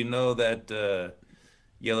know that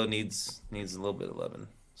yellow needs a little bit of loving.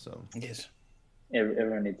 So Yes.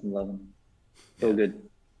 Everyone needs some loving. So good.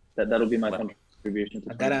 That'll be my contribution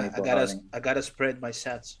to I 2024 halving. gotta spread my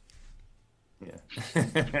sats. yeah,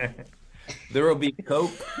 there will be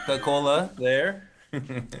Coca-Cola there.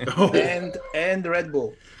 Oh, And Red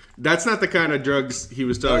Bull. that's not the kind of drugs he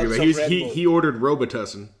was talking That's about. some Red Bull. He ordered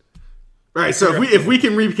Robitussin. Right, so if we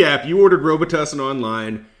can recap, you ordered Robitussin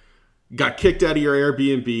online, got kicked out of your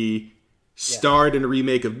Airbnb, starred in a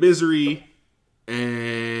remake of Misery,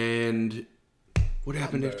 and what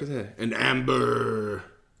happened after that? And Amber.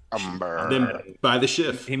 Umber. Then by the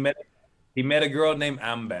shift. He met He met a girl named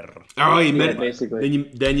Amber. Oh, you met basically.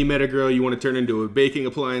 then you met a girl you want to turn into a baking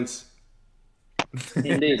appliance.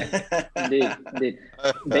 Indeed.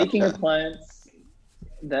 Baking appliance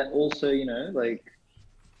that also, like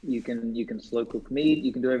you can slow cook meat.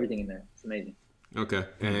 You can do everything in there. It's amazing. Okay,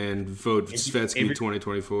 and vote Svetski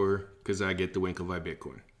 2024 because I get the Winklevi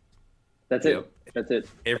Bitcoin. That's it. That's it.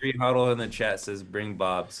 Every huddle in the chat says bring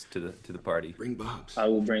Bobs to the party. Bring Bobs. I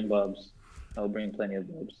will bring Bobs. I will bring plenty of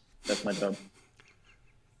Bobs. That's my job.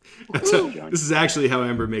 This is actually how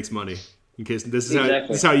Ember makes money. In case this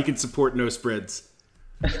is how you can support no spreads.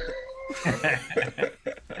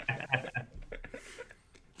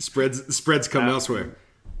 Spreads come elsewhere.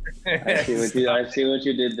 I see what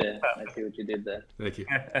you did there. Thank you.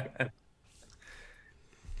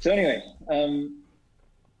 So anyway,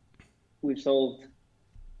 we've solved,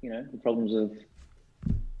 the problems of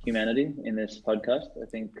humanity in this podcast. I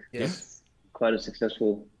think it's quite a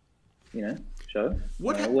successful, show.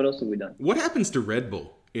 What else have we done? What happens to Red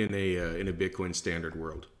Bull in a Bitcoin standard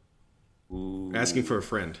world? Ooh. Asking for a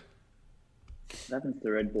friend. What happens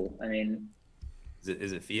to Red Bull? I mean,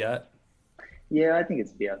 is it fiat? Yeah, I think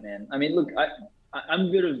it's fiat, man. I mean, look, I'm a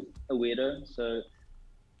bit of a weirdo, so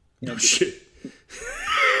Shit.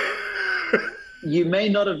 You may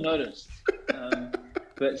not have noticed,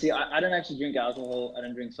 but see, I don't actually drink alcohol. I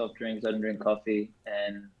don't drink soft drinks. I don't drink coffee,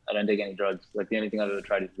 and I don't take any drugs. Like the only thing I've ever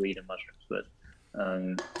tried is weed and mushrooms. But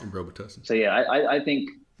and Robitussin. So yeah, I think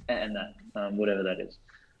and that whatever that is.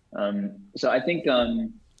 So I think I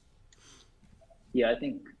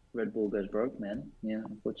think Red Bull goes broke, man. Yeah,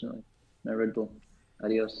 unfortunately, no Red Bull.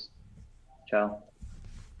 Adios, ciao.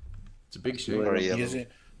 It's a big shame.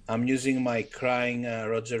 I'm using my crying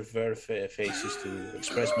Roger Ver faces to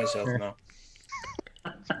express myself now.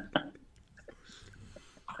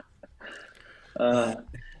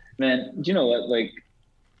 Man, do you know what? Like,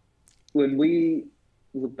 when we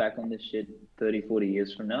look back on this shit 30, 40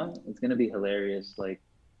 years from now, it's going to be hilarious, like,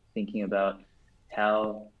 thinking about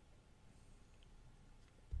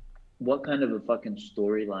what kind of a fucking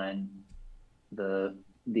storyline the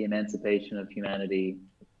emancipation of humanity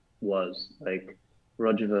was. Like,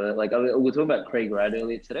 Roger Ver, like, we were talking about Craig Wright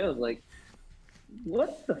earlier today. I was like,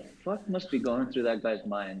 what the fuck must be going through that guy's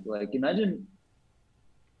mind? Like, imagine,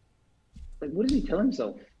 like, what does he tell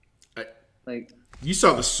himself? Like, you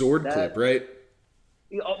saw the sword clip, right?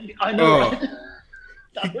 I know.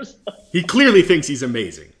 Right? He clearly thinks he's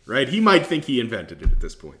amazing, right? He might think he invented it at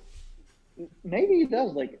this point. Maybe he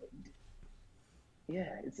does. Like,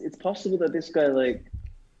 yeah, it's possible that this guy, like,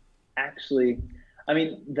 actually, I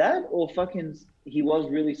mean, that or fucking, he was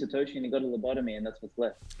really Satoshi and he got a lobotomy and that's what's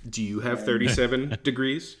left. Do you have 37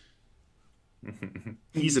 degrees?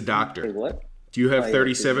 He's a doctor. Wait, what? Do you have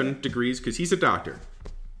 37 degrees? Because he's a doctor.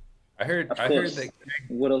 I heard that.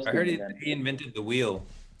 What else? I heard he invented the wheel.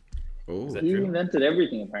 Oh, he invented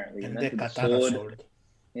everything apparently. He And invented the the katana sword. sword.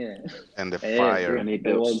 Yeah. And the fire. The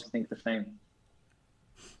dogs think the same.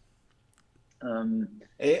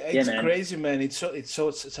 It's man. crazy, man. It's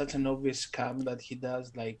such an obvious scam that he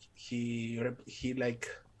does. Like he like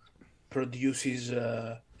produces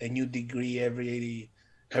a new degree every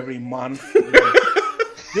month.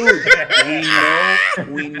 Dude,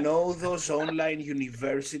 we know those online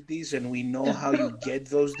universities, and we know how you get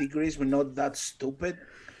those degrees. We're not that stupid.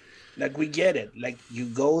 Like, we get it. Like, you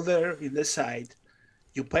go there in the site,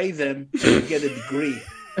 you pay them, and you get a degree.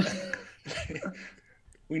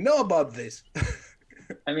 We know about this.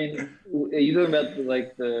 I mean, are you talking about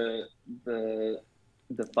the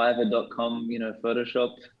Fiverr.com,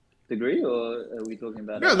 Photoshop degree, or are we talking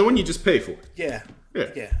about? No, the one you just pay for. Yeah,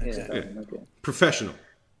 exactly. Okay. Professional.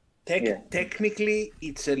 Technically,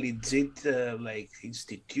 it's a legit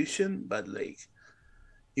institution, but like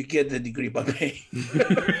you get the degree by paying.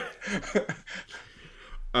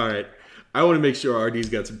 All right, I want to make sure RD's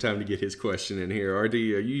got some time to get his question in here. RD,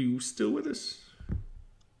 are you still with us?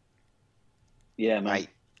 Yeah, mate.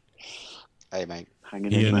 Hey, mate.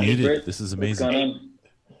 Hanging He in, mate. unmuted. This is amazing.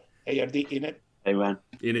 Hey, are they in it? Hey, man.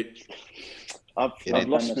 In it. I've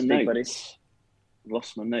lost my notes.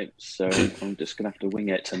 Lost my notes, so I'm just gonna have to wing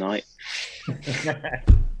it tonight.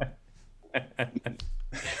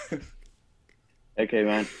 Okay,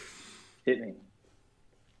 man. Hit me.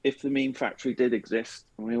 If the meme factory did exist,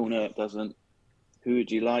 and we all know it doesn't, who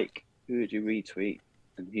would you like? Who would you retweet?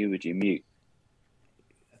 And who would you mute?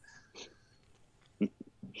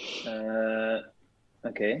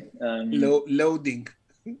 Okay. Loading.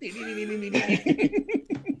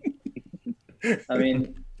 I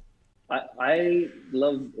mean, I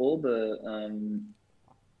love all the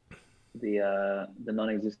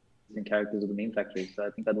non-existent characters of the meme factory, so I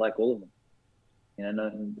think I'd like all of them.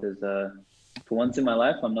 No, there's for once in my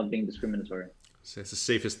life, I'm not being discriminatory. So that's the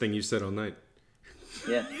safest thing you said all night.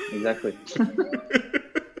 Yeah, exactly.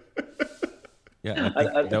 Yeah, I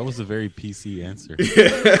think that was a very PC answer.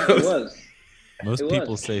 It was. Most It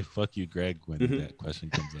people was. say "fuck you, Greg" when that question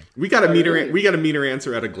comes up. We got to Oh, meet her. really? We got to meet her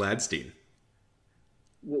answer out of Gladstein.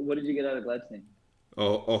 What did you get out of Gladstein?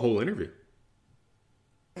 A whole interview.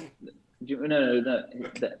 No.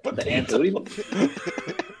 The answer. What do you...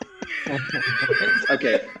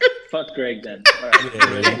 Okay, fuck Greg then. All right.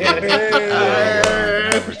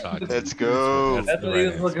 Now we're talking. Let's go. That's the what he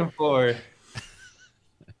right was looking for.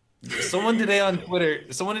 Someone today on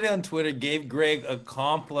Twitter gave Greg a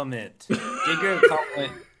compliment.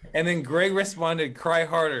 And then Greg responded, "Cry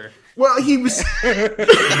harder." Well, he was. It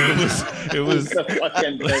was. The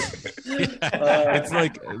fucking best. It's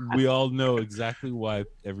like we all know exactly why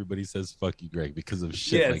everybody says "fuck you, Greg" because of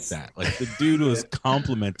shit like Yes. that. Like the dude was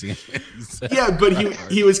complimenting him. He said, Yeah, but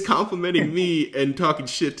he was complimenting me and talking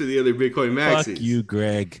shit to the other Bitcoin maxis. "Fuck you,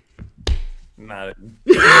 Greg." Not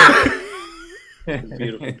It's a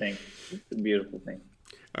beautiful thing. It's a beautiful thing.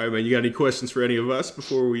 All right, man. You got any questions for any of us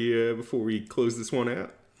before we close this one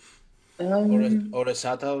out? Or a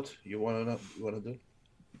shout out you wanna do?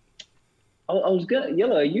 I was gonna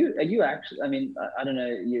Yellow. Are you actually? I mean, I don't know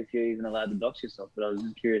if you're even allowed to dox yourself, but I was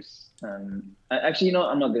just curious. Actually,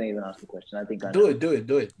 I'm not gonna even ask the question. I think I know. Do it.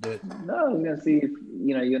 No, I was gonna see if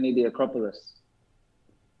you're near the Acropolis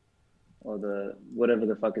or the whatever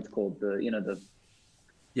the fuck it's called. The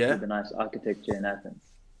Yeah, the nice architecture in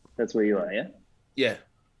Athens. That's where you are, yeah. yeah.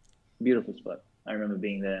 Beautiful spot. I remember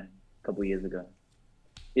being there a couple of years ago.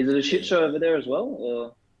 Is it a shit show over there as well,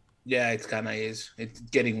 or Yeah, it kind of is. It's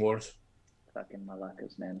getting worse. fucking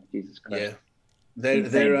malacas, man? Jesus Christ. Yeah, they're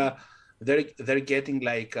getting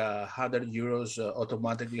like €100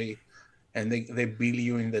 automatically, and they bill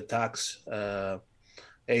you in the tax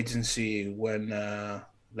agency when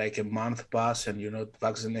like a month pass and you're not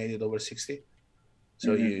vaccinated over 60.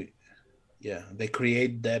 So they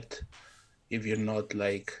create debt if you're not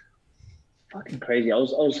like. Fucking crazy. I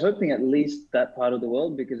was hoping at least that part of the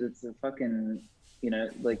world, because it's a fucking,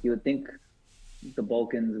 like you would think the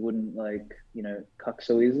Balkans wouldn't cuck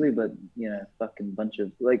so easily, but fucking bunch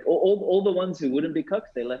of like all the ones who wouldn't be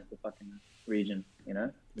cucks, they left the fucking region,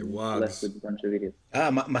 They're left wogs. with a bunch of idiots.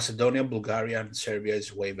 Macedonia, Bulgaria, and Serbia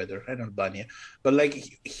is way better, and Albania. But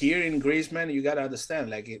like here in Greece, man, you gotta understand,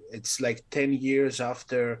 like it's like 10 years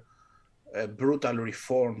after brutal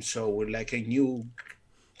reform, so we're like a new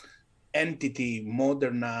entity,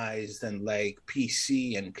 modernized and like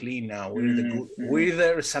PC and clean now. We're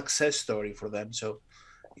the success story for them. So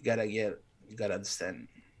you gotta understand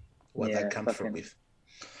what that comes from with.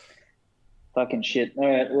 Fucking shit. All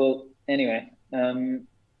right. Well, anyway,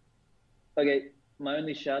 okay. My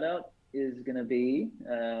only shout out is gonna be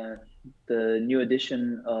the new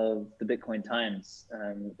edition of the Bitcoin Times.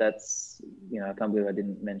 That's I can't believe I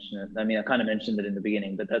didn't mention it. I mean, I kind of mentioned it in the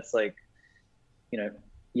beginning, but that's like,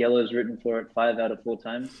 Yellow's written for it 5 out of 4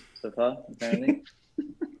 times so far, apparently.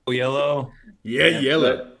 Oh, Yellow. Yeah,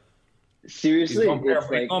 Yellow. But seriously, He's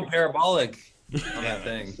going parabolic on that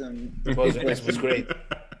thing. It was great.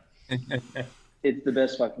 It's the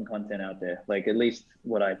best fucking content out there. Like, at least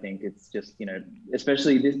what I think. It's just,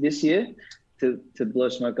 especially this year, to blow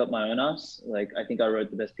smoke up my own ass. Like, I think I wrote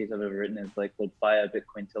the best piece I've ever written. It's like called Fire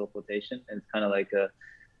Bitcoin Teleportation. And it's kind of like a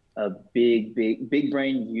big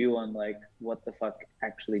brain view on like what the fuck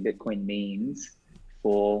actually Bitcoin means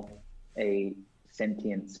for a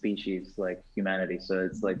sentient species like humanity. So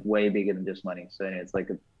it's like way bigger than just money. So anyway, it's like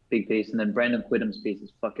a big piece. And then Brandon Quittam's piece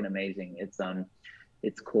is fucking amazing. It's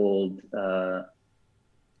called Bitcoin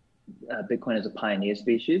as a pioneer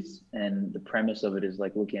species, and the premise of it is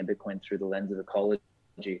like looking at Bitcoin through the lens of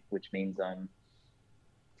ecology, which means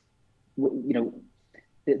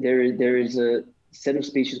there is a set of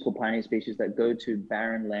species called pioneer species that go to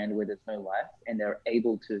barren land where there's no life, and they're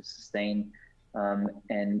able to sustain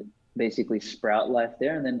and basically sprout life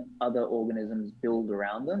there, and then other organisms build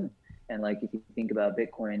around them. And like if you think about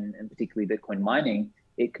Bitcoin, and particularly Bitcoin mining,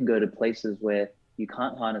 it can go to places where you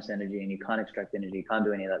can't harness energy and you can't extract energy, you can't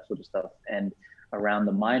do any of that sort of stuff. And around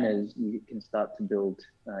the miners, you can start to build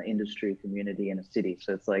industry, community, and a city.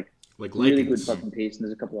 So it's like really good fucking piece, and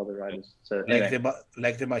there's a couple other writers. So like the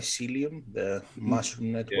mycelium, the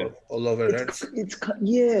mushroom network all over Earth. It's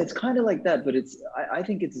kind of like that, but I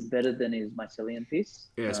think it's better than his mycelium piece.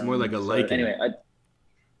 Yeah, it's more like a lichen. Anyway,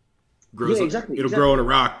 It'll grow in a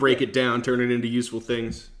rock, break it down, turn it into useful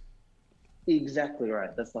things. Exactly right.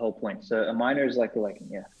 That's the whole point. So a miner is like a lichen.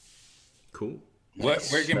 Yeah. Cool. Where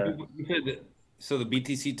can people? So the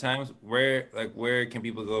BTC Times, where can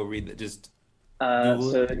people go read that? Just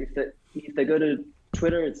Google So it? if they go to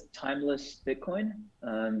Twitter, it's Timeless Bitcoin.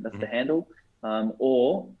 That's the handle,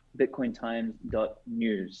 or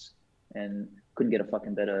bitcointimes.news. And couldn't get a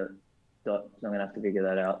fucking better dot, so I'm gonna have to figure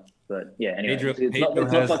that out. But yeah, anyway, it's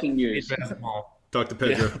not fucking news. Pedro has them all. Talk to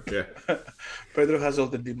Pedro. Yeah. Pedro has all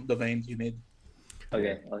the domains you need.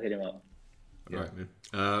 Okay, I'll hit him up. All right, man.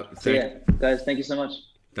 So yeah, guys, thank you so much.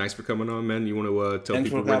 Thanks for coming on, man. You want to tell Thanks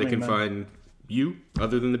people for where they coming, can man. find you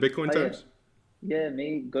other than the Bitcoin Oh, yeah. Times? Yeah,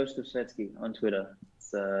 me, Ghost of Svetski on Twitter.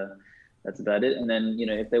 That's about it. And then,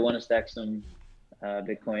 if they want to stack some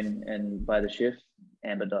Bitcoin and buy the shift,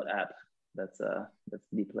 amber.app. That's the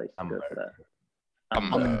place to go for that.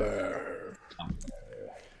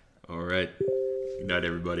 All right. Good night,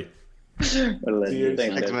 everybody. What a legend. Cheers.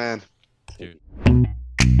 Thanks, Thanks, guys. man.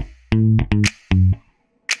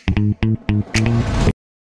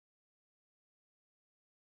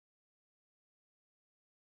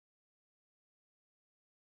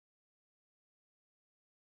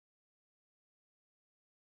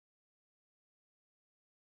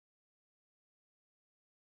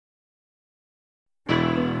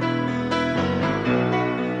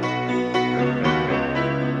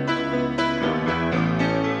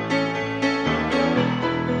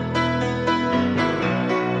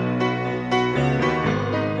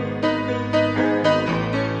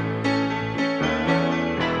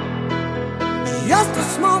 Just a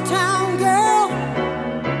small town girl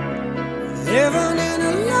living in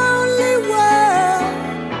a lonely world.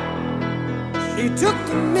 She took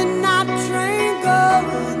the midnight train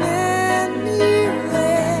going anywhere.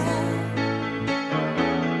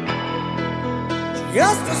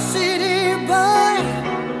 Just a city boy,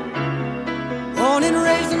 born and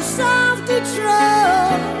raised in South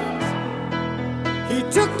Detroit. He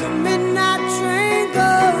took the midnight train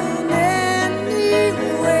going anywhere.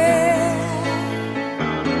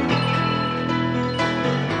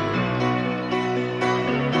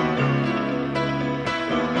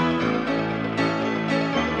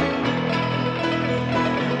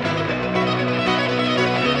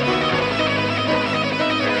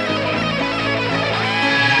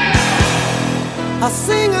 A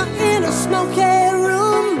singer in a smoky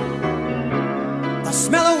room, the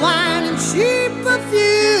smell of wine and cheap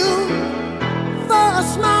perfume. For a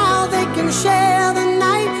smile they can share the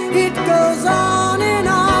night. It goes on